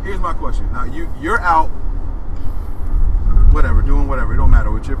here's my question. Now you're out, whatever, doing whatever. It don't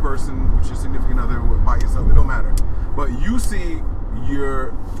matter with your person, with your significant other, by yourself. It don't matter. But you see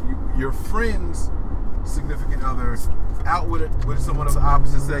your friend's significant other out with someone of the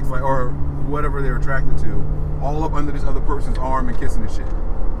opposite sex, like or whatever they're attracted to, all up under this other person's arm and kissing and shit.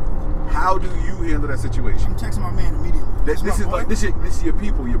 How do you handle that situation? I'm texting my man immediately. This is like this is your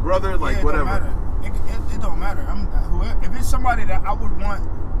people, your brother, like yeah, whatever. It don't matter. If it's somebody that I would want,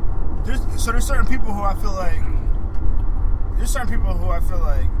 there's certain people who I feel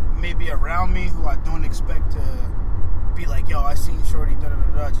like may be around me who I don't expect to be like, yo, I seen Shorty, da da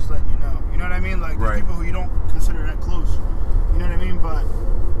da da, just letting you know. You know what I mean? Like there's people who you don't consider that close. You know what I mean? But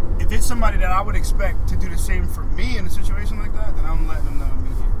if it's somebody that I would expect to do the same for me in a situation like that, then I'm letting them know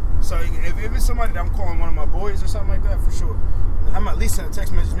immediately. So if it's somebody that I'm calling one of my boys or something like that, for sure, I'm at least send a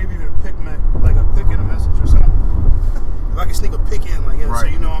text message, maybe even a pic in a message or something. If I can sneak a pic in, like, so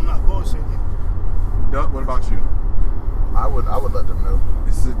you know I'm not bullshitting you. Duck, what about you? I would let them know.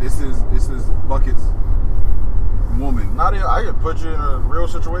 This is Bucket's woman. Not even, I could put you in a real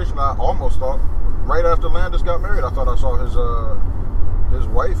situation. I almost thought right after Landis got married, I thought I saw his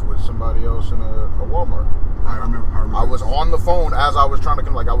wife with somebody else in a Walmart. I remember. I was on the phone as I was trying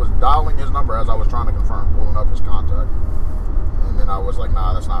to I was dialing his number as I was trying to confirm, pulling up his contact, and then I was like,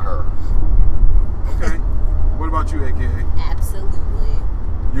 nah, that's not her. Okay. What about you, AKA? Absolutely.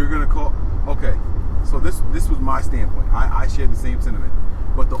 You're gonna call. Okay. So this was my standpoint. I share the same sentiment.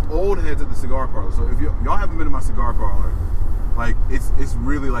 But the old heads at the cigar parlor. So if y'all haven't been to my cigar parlor, like it's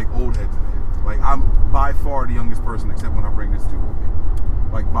really like old heads in there. Like I'm by far the youngest person, except when I bring this dude with me.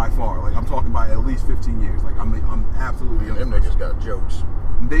 Like by far. Like I'm talking about at least 15 years. Like I'm absolutely the Them youngest niggas person. got jokes.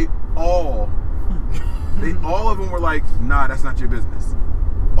 They all of them were like, nah, that's not your business.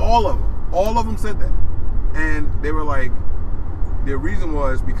 All of them said that. And they were like, their reason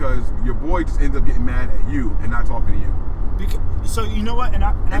was because your boy just ended up getting mad at you and not talking to you. So you know what? And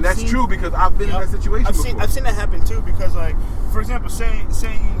that's true because I've been in that situation before. I've seen that happen too because, like, for example, say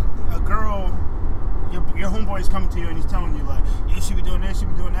a girl, your homeboy is coming to you and he's telling you like, yeah, you should be doing this, you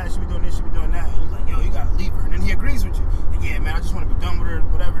should be doing that, you should be doing this, you should be doing that. And you're like, yo, you gotta leave her. And then he agrees with you. Like, yeah, man, I just want to be done with her,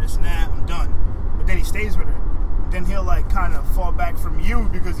 whatever, this and that, I'm done. But then he stays with her. Then he'll like kind of fall back from you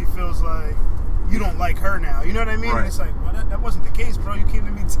because he feels like you don't like her now. You know what I mean? Right. And it's like, well, that wasn't the case, bro. You came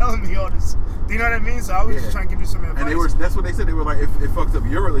to me telling me all this. Do you know what I mean? So I was just trying to give you some advice. And that's what they said. They were like, it fucked up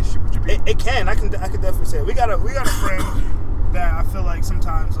your relationship with your people. It can. I can definitely say it. We got a friend. that I feel like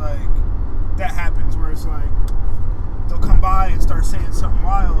sometimes like that happens where it's like they'll come by and start saying something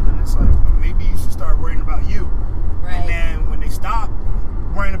wild, and it's like maybe you should start worrying about you. Right. And then when they stop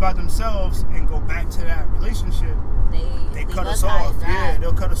worrying about themselves and go back to that relationship, they cut us off. Yeah,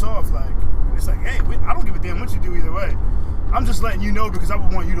 they'll cut us off. Like it's like, hey, I don't give a damn what you do either way. I'm just letting you know because I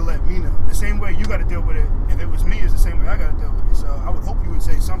would want you to let me know. The same way you got to deal with it. If it was me, it's the same way I got to deal with it. So I would hope you would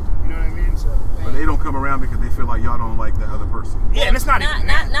say something. You know what I mean? So. But they don't come around because they feel like y'all don't like the other person. Yeah, and it's not even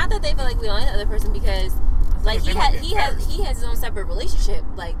not that they feel like we don't like the other person, because like he has his own separate relationship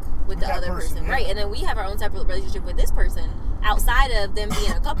like with the other person, yeah. right? And then we have our own separate relationship with this person outside of them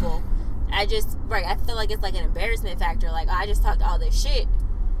being a couple. I feel like it's like an embarrassment factor. Like I just talked all this shit,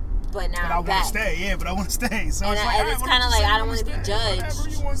 but now I want to stay. Yeah, but I want to stay. So and it's kind of like I don't want to be judged.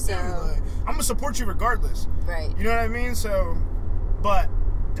 So like, I'm gonna support you regardless. Right. You know what I mean? So, but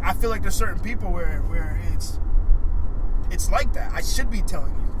I feel like there's certain people where it's like that. I should be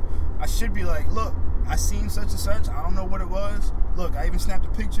telling you. I should be like, look, I seen such and such. I don't know what it was. Look, I even snapped a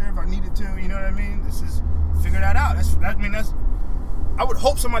picture if I needed to. You know what I mean? Figure that out. I would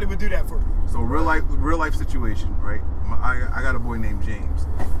hope somebody would do that for me. So real life situation, right? I got a boy named James,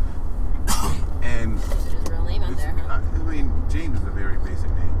 and his real name out there, huh? I mean, James is a very basic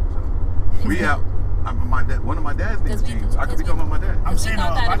name. So we out. One of my dad's names is James. I could be talking about my dad. I'm saying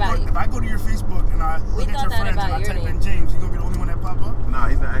if I go to your Facebook and I look at your friends and I type in James, you gonna be the only one that pop up? Nah,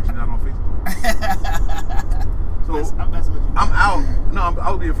 he's actually not on Facebook. So I'm out. No,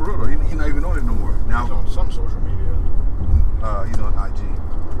 I was being for real though. He's not even on it no more. Now He's on some social media. He's on IG.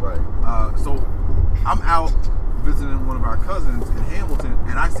 Right. So I'm out visiting one of our cousins in Hamilton,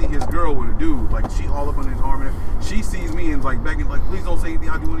 and I see his girl with a dude. Like she all up on his arm, and she sees me and like begging, like, please don't say anything.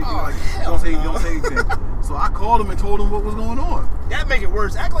 I'll do anything. Oh, Like don't say anything. So I called him and told him what was going on. That make it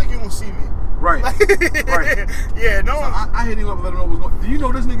worse. Act like you don't see me. Right. Right. Yeah. No. So I hit him up and let him know what was going on. Do you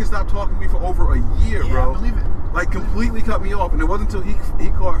know this nigga stopped talking to me for over a year, bro? I believe it. Like completely cut me off, and it wasn't until he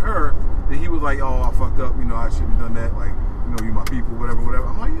caught her that he was like, oh, I fucked up. You know, I shouldn't have done that. Like, you know, you my people, whatever.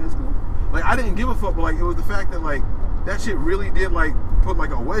 I'm like, yeah, it's cool. Like, I didn't give a fuck, but like, it was the fact that like that shit really did like put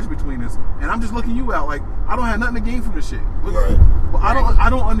like a wedge between us, and I'm just looking you out. Like, I don't have nothing to gain from this shit. Right. But I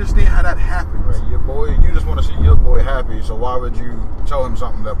don't understand how that happens. Right. Your boy, you just want to see your boy happy, so why would you tell him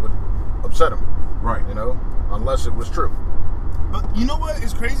something that would upset him? Right. You know, unless it was true. But you know what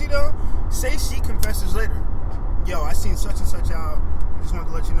is crazy though? Say she confesses later. Yo, I seen such and such out. I just wanted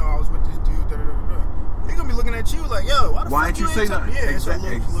to let you know I was with this dude. Da, da, da, da. They're gonna be looking at you like, yo, why the Why fuck didn't you say ain't nothing? Yeah,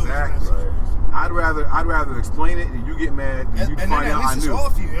 Exactly. Right. I'd rather explain it and you get mad and you and find then out at I least knew. it's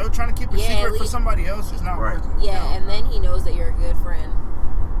off you. Yo, trying to keep a Yeah, secret at for least- somebody else is not Right. worth it. Yeah, and then he knows that you're a good friend.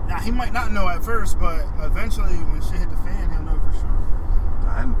 Now he might not know at first, but eventually when shit hit the fan, he'll know for sure.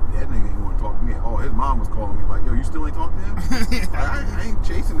 That nigga ain't want to talk to me. Oh, his mom was calling me like, yo, you still ain't talking to him? I ain't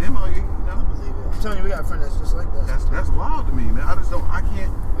chasing him. I believe it. I'm telling you, we got a friend that's just like that. That's wild to me, man. I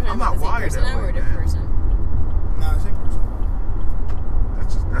can't. I'm not wired that We're way, a different man. person. Nah, same person.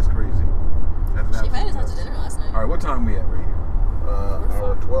 That's crazy. That's She invited us out to nuts. dinner last night. All right, what time we at right here?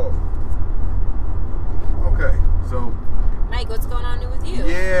 Hour 12. Okay, so Mike, what's going on new with you?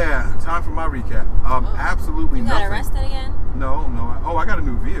 yeah, time for my recap. Absolutely You got nothing. arrested again? No. I got a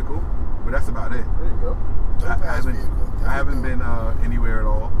new vehicle, but that's about it. There you go. I haven't been anywhere at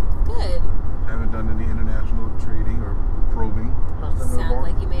all. Good. I haven't done any international trading or probing. How's the Sounds newborn?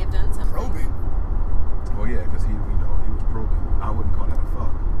 like you may have done something. Probing. Well, yeah, because he was probing. I wouldn't call that a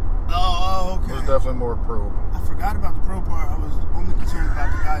fuck. Oh, It was okay. definitely more probe. I forgot about the pro part. I was only concerned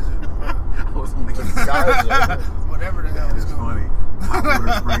about the guys that I was only Guys, whatever the hell That is is going funny. Hot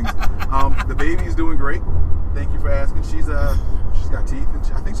Water Springs. The baby is doing great. Thank you for asking. She's got teeth, and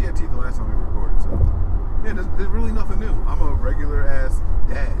I think she had teeth the last time we recorded. So yeah, there's really nothing new. I'm a regular ass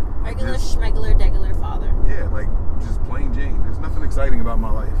dad. Regular, Just- schmegular, degular father. Yeah, like just plain Jane. There's nothing exciting about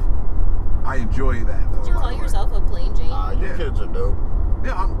my life. I enjoy that though. Did you by call the way. yourself a plain Jane? your Yeah. kids are dope.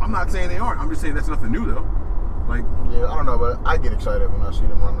 Yeah, I'm not saying they aren't. I'm just saying that's nothing new though. Like, Yeah, I don't know, but I get excited when I see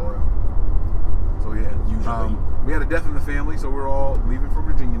them running around. so yeah. Usually. We had a death in the family, so we're all leaving for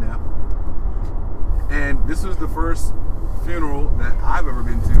Virginia now. And this was the first funeral that I've ever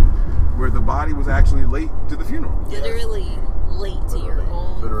been to where the body was actually late to the funeral. Literally late to your Literally.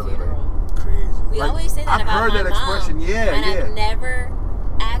 own Literally funeral. crazy. We Like, always say that I've about heard my that mom, expression, yeah, and yeah. I've never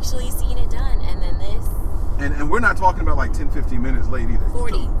actually seen it done. And then this, And we're not talking about like 10, 15 minutes late either.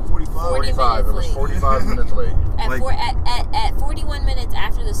 40. 45. 45. It was late. 45 minutes late. At 41 minutes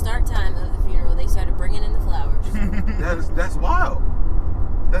after the start time of the funeral, they started bringing in the flowers. That's wild.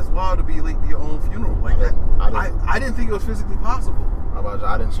 that's wild to be late to your own funeral. Like that, I didn't think it was physically possible.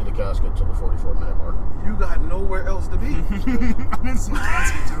 I didn't see the casket till the 44-minute mark. You got nowhere else to be. I didn't see the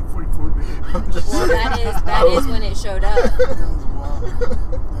casket till 44 minutes. I'm just Well, saying. that is when it showed up. That is wild.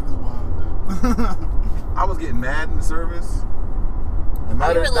 That is wild. I was getting mad in the service. And We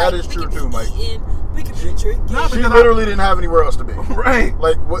were that like, is we true could be too, Mike. eating, we could be drinking. No, She because literally didn't have anywhere else to be. Right.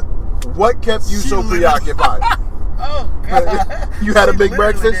 Like what kept you She so literally- preoccupied? Oh, God. You had a She big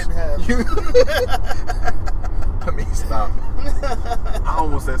literally breakfast. didn't have- You. I mean, stop. I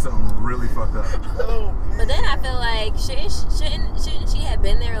almost said something really fucked up. Oh, But then I feel like shouldn't she have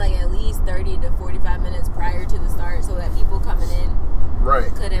been there like at least 30 to 45 minutes prior to the start so that people coming in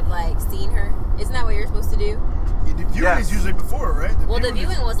Right. could have like seen her? Isn't that what you're supposed to do? yeah, the viewing Yes. is usually before, right? Well, the viewing is-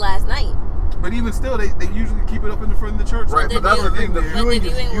 viewing was last night. But even still, they usually keep it up in the front of the church. Right, The but that's the viewing- thing. The But the viewing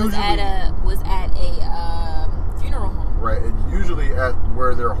is viewing was usually at a funeral home. right. It's usually at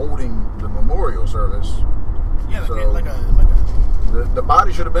where they're holding the memorial service. Yeah, So- like a The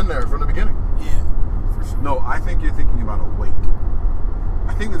body should have been there from the beginning. yeah, for sure. No, I think you're thinking about a wake.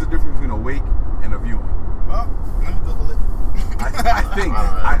 I think there's a difference between a wake and a viewing. Well, let me Google it. I think.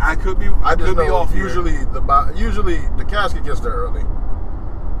 I could be. I just could be know off here. usually the casket gets there early.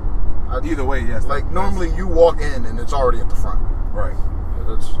 Either way, yes. Like normally you walk in and it's already at the front. Right.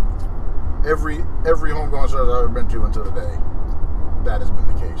 That's every homegoing service I've ever been to until today. That has been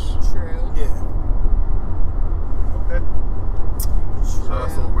the case. True. Yeah. Okay.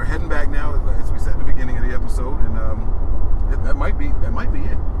 So we're heading back now, as we said at the beginning of the episode, and that might be it.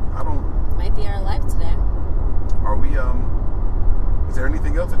 I don't. Might be our life today. Are we? Is there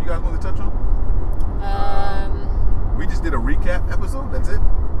anything else that you guys want to touch on? We just did a recap episode. That's it.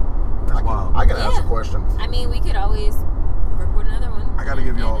 That's wild. I can ask a Yeah. question. I mean, we could always record another one. I gotta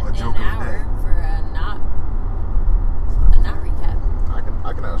give y'all a joke of an the hour day. for a not recap.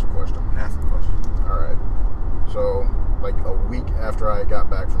 I can ask a question. Ask the question. All right. So, like a week after I got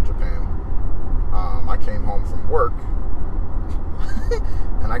back from Japan, I came home from work,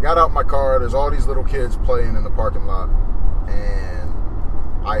 and I got out my car. There's all these little kids playing in the parking lot, and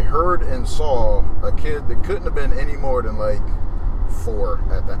I heard and saw a kid that couldn't have been any more than like 4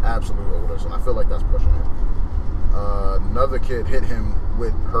 at the absolute oldest, and I feel like that's pushing it. Another kid hit him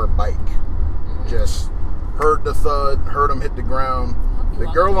with her bike. Just heard the thud, heard him hit the ground. The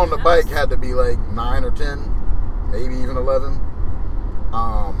girl on the bike had to be like 9 or 10, maybe even 11.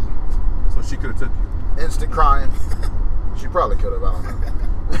 So she could have took you. Instant crying. She probably could have, I don't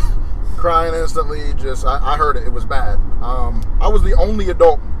know. Crying instantly, just, I heard it was bad. I was the only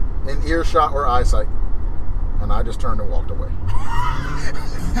adult in earshot or eyesight, and I just turned and walked away.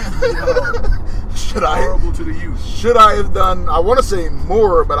 Horrible to the youth. Should I have done, I want to say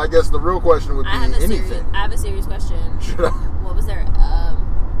more, but I guess the real question would be I anything. have a serious question. Should I? What was their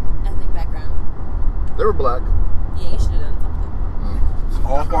ethnic background? They were black. Yeah, you should have done something.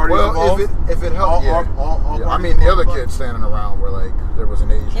 All parties Well, involved. if it helped, yeah. all Yeah, I parties mean, the other involved. kids standing around were like, there was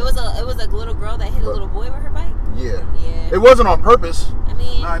an Asian. It was a little girl that hit a little boy with her bike. Yeah. Yeah. It wasn't on purpose. I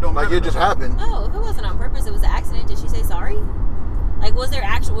mean, Nah, it don't Like, matter. it just happened. no, if it wasn't on purpose, it was an accident. Did she say sorry? Like, was there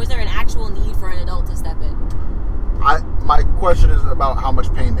an actual need for an adult to step in? My question is about how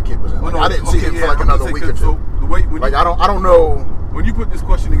much pain the kid was in. Well, Like, no, I didn't see okay, him yeah, for like I'm another gonna week say, or two. So the way when Like you, I don't know. when you put this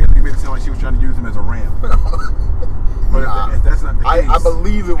question together, you made it sound like she was trying to use him as a ramp. But Nah. if that's not the case, I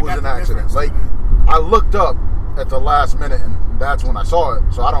believe it was got an the accident. difference. Like I looked up at the last minute, and that's when I saw it.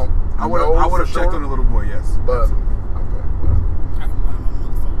 So I don't. I would know have for checked sure, on the little boy. Yes, But absolutely. okay, well, I can mind my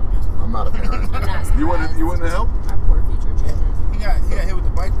motherfucking business. I'm not a parent. I'm not surprised. You wouldn't have helped? Our poor future children. He got hit with the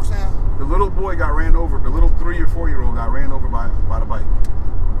bike for sound. The little boy got ran over. The little 3 or 4 year old got ran over by the bike.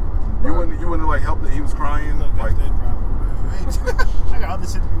 You wouldn't have like helped that he was crying. Look, that's Like, their problem, man. I got other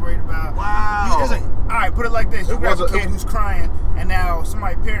shit to be worried about. wow. It's like, all right, put it like this: you It got a was a- kid who's crying, and now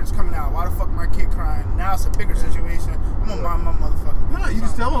somebody's parents coming out. Why the fuck my kid crying? Now it's a bigger situation. I'm gonna mind my motherfucking business. No, you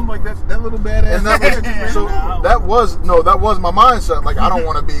just tell him like that little badass. And that was that was my mindset. Like I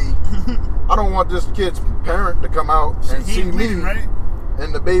don't want this kid's parent to come out and He see me bleeding, right?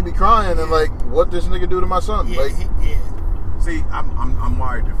 and the baby crying and like what this nigga do to my son. Yeah, Like yeah. See, I'm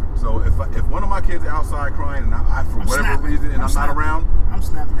wired different. So if one of my kids are outside crying and I for I'm whatever snapping. reason and I'm not snapping. around I'm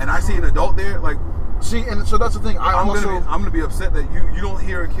snapping. and I see an adult there, like see, and so that's the thing. I'm gonna be upset that you don't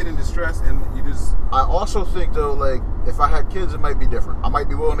hear a kid in distress and you just I also think though, like if I had kids, it might be different. I might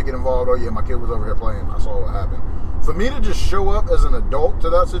be willing to get involved. Oh yeah, my kid was over here playing. I saw what happened. For me to just show up as an adult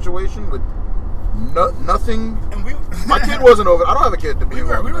to that situation with nothing. And we, My kid wasn't over. I don't have a kid to be we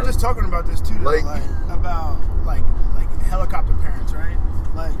involved. were in just that. talking about this too, though, Like- about helicopter parents, right?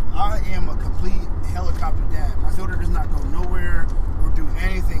 Like I am a complete helicopter dad. My daughter does not go nowhere or do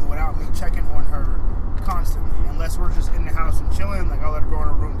anything anything without me checking on her constantly. Unless we're just in the house and chilling, like I'll let her go in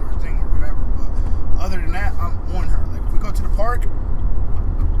her room, do her thing or whatever. But other than that, I'm on her. Like if we go to the park,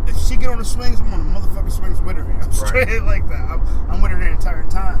 if she get on the swings, I'm on the motherfucking swings with her. I'm straight like that. I'm with her the entire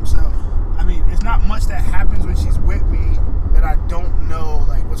time. So, I mean, it's not much that happens when she's with me that I don't know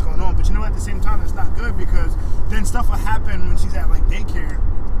like what's going on. But you know, at the same time, it's not good because then stuff will happen when she's at like daycare.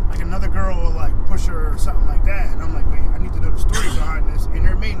 Like another girl will like push her or something like that, and I'm like, wait, I need to know the story behind this. And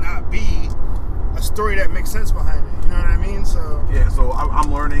there may not be a story that makes sense behind it. You know what I mean? So yeah. So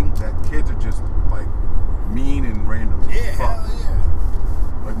I'm learning that kids are just like mean and random. Yeah, Fuck. hell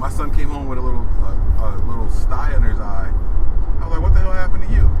yeah. Like my son came home with a little sty under his eye. I was like, what the hell happened to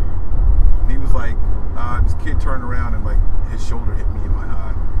you? And he was like, this kid turned around and like his shoulder hit me in my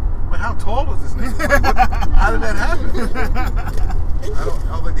eye. I'm like, how tall was this nigga? Like, how did that happen?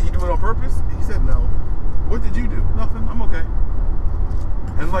 I was like, did he do it on purpose? He said no. What did you do? Nothing. I'm okay.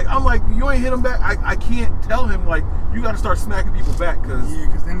 And like, I'm like, you ain't hit him back. I can't tell him like you got to start smacking people back because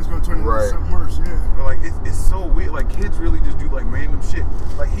then it's gonna turn into something worse. Yeah. But like, it's so weird. Like kids really just do like random shit.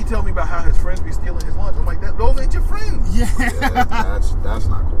 Like he told me about how his friends be stealing his lunch. I'm like, those ain't your friends. Yeah. That's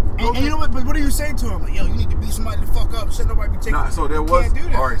not cool. And you know what? But what do you say to him? Like, yo, you need to beat somebody the fuck up. Shouldn't nobody be taking. Nah, so there was. Can't do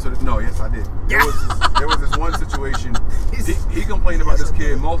that. All right, so no, yes, I did. There was this one situation. He complained about this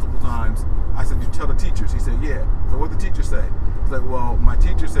kid multiple times. I said, "Did you tell the teachers?" He said, "Yeah." So what did the teacher say? He's like, "Well, my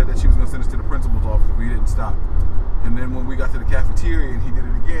teacher said that she was going to send us to the principal's office if we didn't stop." And then when we got to the cafeteria and he did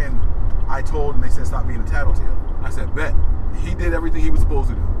it again, I told him, they said, "Stop being a tattletale." I said, "Bet." He did everything he was supposed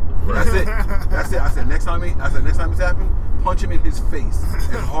to do. That's it. That's it. I said, next time it's happened, punch him in his face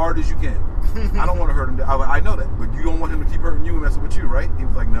as hard as you can. I don't want to hurt him. I was like, I know that, but you don't want him to keep hurting you and messing with you, right? He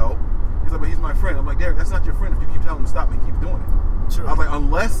was like, no. He's like, but he's my friend. I'm like, Derek, that's not your friend if you keep telling him to stop and he keeps doing it. Sure. I was like,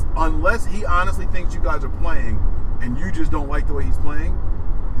 unless he honestly thinks you guys are playing and you just don't like the way he's playing,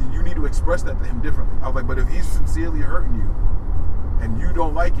 then you need to express that to him differently. I was like, but if he's sincerely hurting you and you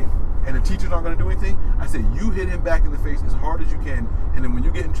don't like it, and the teachers aren't going to do anything, I said, you hit him back in the face as hard as you can, and then when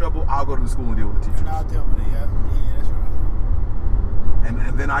you get in trouble, I'll go to the school and deal with the teachers. And I'll deal with it, yeah, that's right.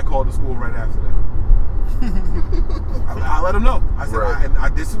 And then I called the school right after that. I let him know. I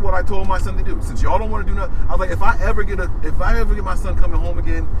said, this is what I told my son to do. Since y'all don't want to do nothing, I was like, if I ever get my son coming home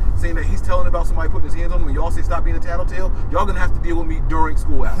again saying that he's telling about somebody putting his hands on him and y'all say stop being a tattletale, y'all going to have to deal with me during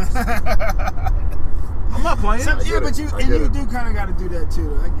school hours. I'm not playing. But you do kind of got to do that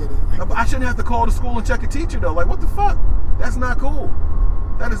too. I get it. I shouldn't have to call the school and check a teacher though. Like, what the fuck? That's not cool.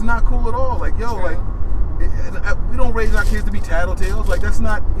 That is not cool at all. Like, yo, like, we don't raise our kids to be tattletales. Like, that's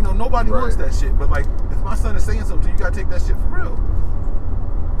not, nobody wants that shit. But like, if my son is saying something to you, you gotta take that shit for real.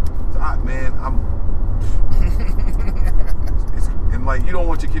 So, and like, you don't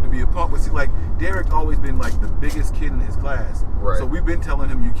want your kid to be a punk, but see, like, Derek's always been like the biggest kid in his class. Right. So we've been telling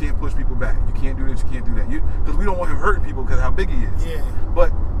him, you can't push people back. You can't do this, you can't do that. Because we don't want him hurting people because of how big he is. Yeah.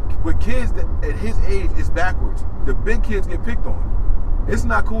 But with kids that at his age, it's backwards. The big kids get picked on. It's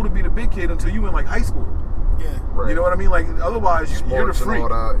not cool to be the big kid until you in like high school. Yeah. Right. You know what I mean? Like, otherwise, you're the freak.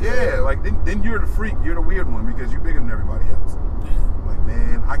 Yeah. Like, then you're the freak. You're the weird one because you're bigger than everybody else. Like,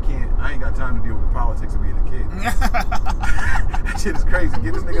 man, I ain't got time to deal with the politics of being a kid. That shit is crazy.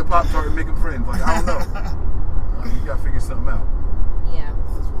 Get this nigga a Pop-Tart and make him friends. Like, I don't know. You gotta figure something out. Yeah.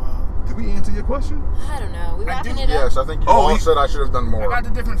 That's wild. Did we answer your question? I don't know. We wrapping it up? Yes, I think you all said I should have done more. I got the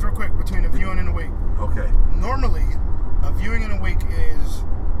difference real quick between a viewing and a wake. Okay. Normally, a viewing and a wake is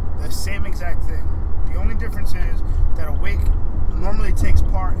the same exact thing. The only difference is that a wake normally takes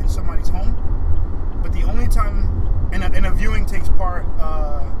part in somebody's home, but the only time and a viewing takes part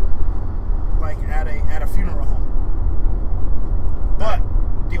like at a funeral home. But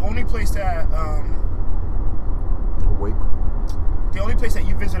the only place that the only place that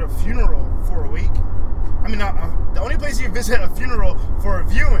you visit a funeral for a wake, the only place you visit a funeral for a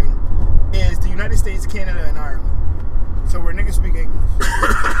viewing is the United States, Canada, and Ireland. So where niggas speak English.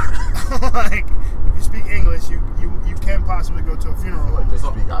 Like, if you speak English, you can possibly go to a funeral. Like they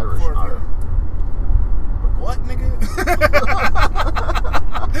speak Irish. What, nigga?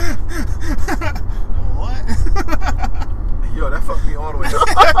 What? Yo, that fucked me all the way up.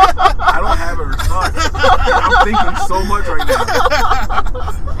 I don't have a response. I'm thinking so much right now.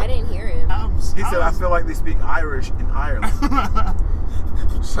 I didn't hear him. He said, I feel like they speak Irish in Ireland.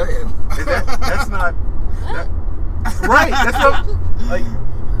 Saying. That's not... Right, that's not... Like...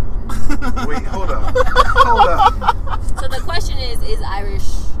 Wait, hold up. So the question is Irish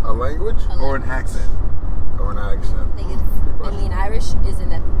a language? Or an accent? Or an accent. Irish is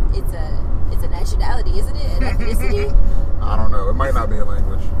it's a nationality, isn't it? An ethnicity? I don't know. It might not be a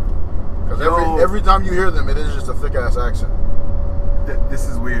language. Because every time you hear them, it is just a thick ass accent. This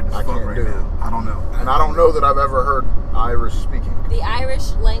is weird as I fuck can't right do it. now. I don't know. And I don't know that I've ever heard Irish speaking. The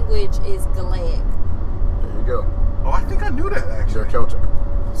Irish language is Gaelic. There you go. Oh, I think I knew that They're actually. Celtic.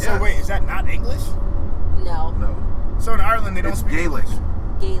 So Yeah. wait, is that not English? No, No, So in Ireland they don't it's speak Gaelic. English,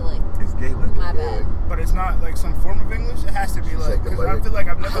 Gaelic. It's Gaelic. My bad. but it's not like some form of English. It has to be She like, said because I Gaelic. feel like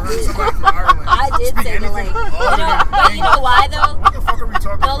I've never heard somebody from Ireland I did speak say anything Gaelic. other But than you know English. why though? What the fuck are we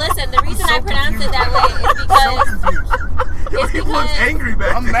talking No, about? listen. The reason so I pronounce it confused. that way is So because confused. Yo, It's he was because- angry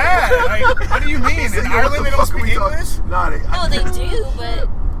back I'm there. mad. Like, what do you mean? He said, In "Yo, what Ireland the they don't fuck are we speak talking-" English? Nah, no, they do,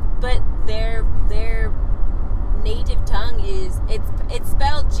 but their native tongue is it's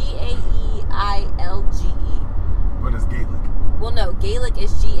spelled Gaeilge. But it's Gaelic. Well, no, Gaelic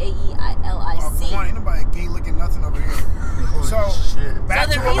is Oh, come Gaeilic. on, ain't nobody gay looking nothing over here. So, shit. back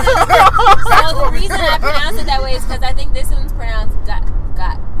So to the what reason, we- so the reason I pronounce it that way is because I think this one's pronounced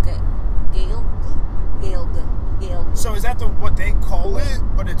Gael. So is that what they call it,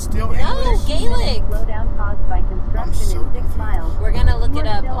 but it's still No, English? Gaelic. Slowdown caused by I'm construction so in 6 confused. miles. We're gonna look it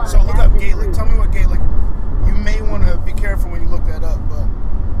up. On So look up Gaelic. Tell me what Gaelic. You may want to be careful when you look that up, but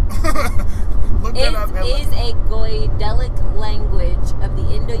look that up. It is a Goidelic language of the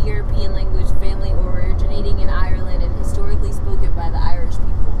Indo-European language family originating in Ireland and historically spoken by the Irish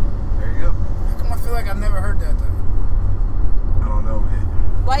people. There you go. How come I feel like I've never heard that though? I don't know, man.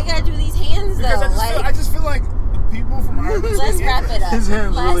 Why you gotta do these hands though? Because Like, I just feel like the people from Ireland. let's speak wrap it English. up. His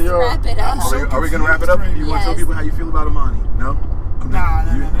hands Let's really are. wrap it up. I'm so Are we gonna wrap it up? confused You want to tell Yes. people how you feel about Amani? No. Nah.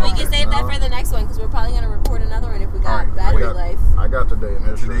 We can save that No. for the next one because we're probably gonna record another one if we got Alright, battery I got, life. I got today in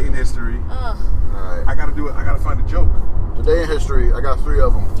history. Today in history. Ugh. All I right. gotta do it. I gotta find a joke. Today in history, I got 3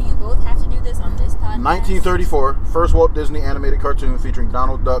 of them. Do you both have to do this on this podcast? 1934, first Walt Disney animated cartoon featuring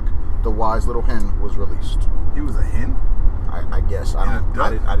Donald Duck, the Wise Little Hen, was released. He was a hen. I guess I And a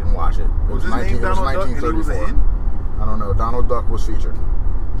don't. duck? I didn't watch it. It Was was his name 19. It was Donald Duck and he was a 1934. hen? I don't know. Donald Duck was featured.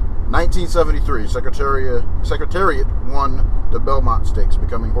 1973, Secretariat won the Belmont Stakes,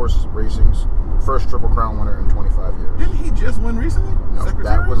 becoming horse racing's first Triple Crown winner in 25 years. Didn't he just win recently? No, that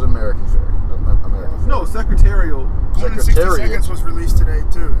Secretarial? was American Ferry. American Ferry. No, Secretarial. Born in 60 Secretariat. Seconds was released today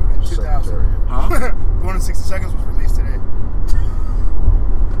too in 2000. Secretariat. Huh? Born in 60 Seconds was released today.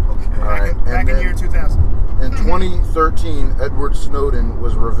 Okay. All right, and Back in then- year 2000. In 2013, Edward Snowden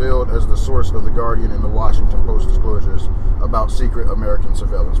was revealed as the source of The Guardian and the Washington Post disclosures about secret American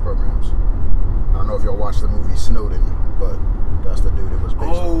surveillance programs. I don't know if y'all watched the movie Snowden, but that's the dude it was based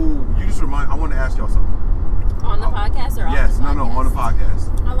on. Oh, you just remind. I want to ask y'all something. On the podcast or off Yes, the podcast? no, on the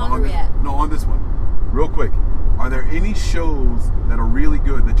podcast. How long on are we this- at? No, on this one. Real quick. Are there any shows that are really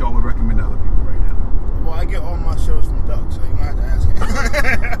good that y'all would recommend to other people right now? Well, I get all my shows from Doug, so you're gonna have to ask him.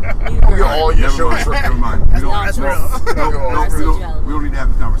 You Get heard. all your Never shows mind. from Never mind. That's We don't, not- that's no, real. no, no, That's we don't need to have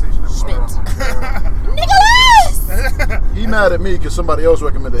this conversation. Schmidt. Nicholas! He mad at me because somebody else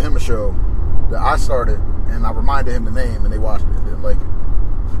recommended him a show that I started, and I reminded him the name, and they watched it and didn't like it.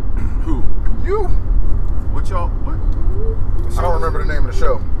 Who? You? What y'all? What? I don't remember the name of the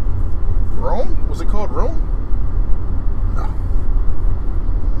show. Rome? Was it called Rome? No.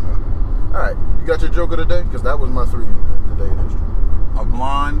 All right, you got your joke of the day? Because that was my 3 today in history. A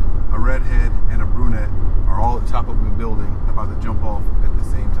blonde, a redhead, and a brunette are all at the top of a building about to jump off at the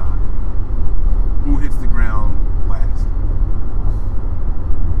same time. Who hits the ground last?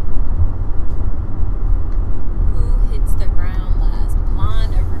 Who hits the ground last?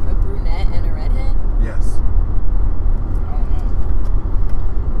 Blonde, a brunette, and a redhead? Yes. I don't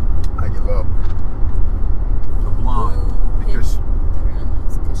know. I give up. The blonde, Who because hits the ground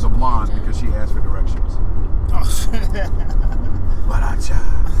last? 'Cause she the blonde can't because jump? she asked for directions. Oh, shit.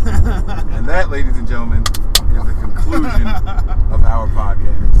 And that, ladies and gentlemen, is the conclusion of our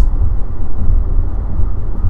podcast.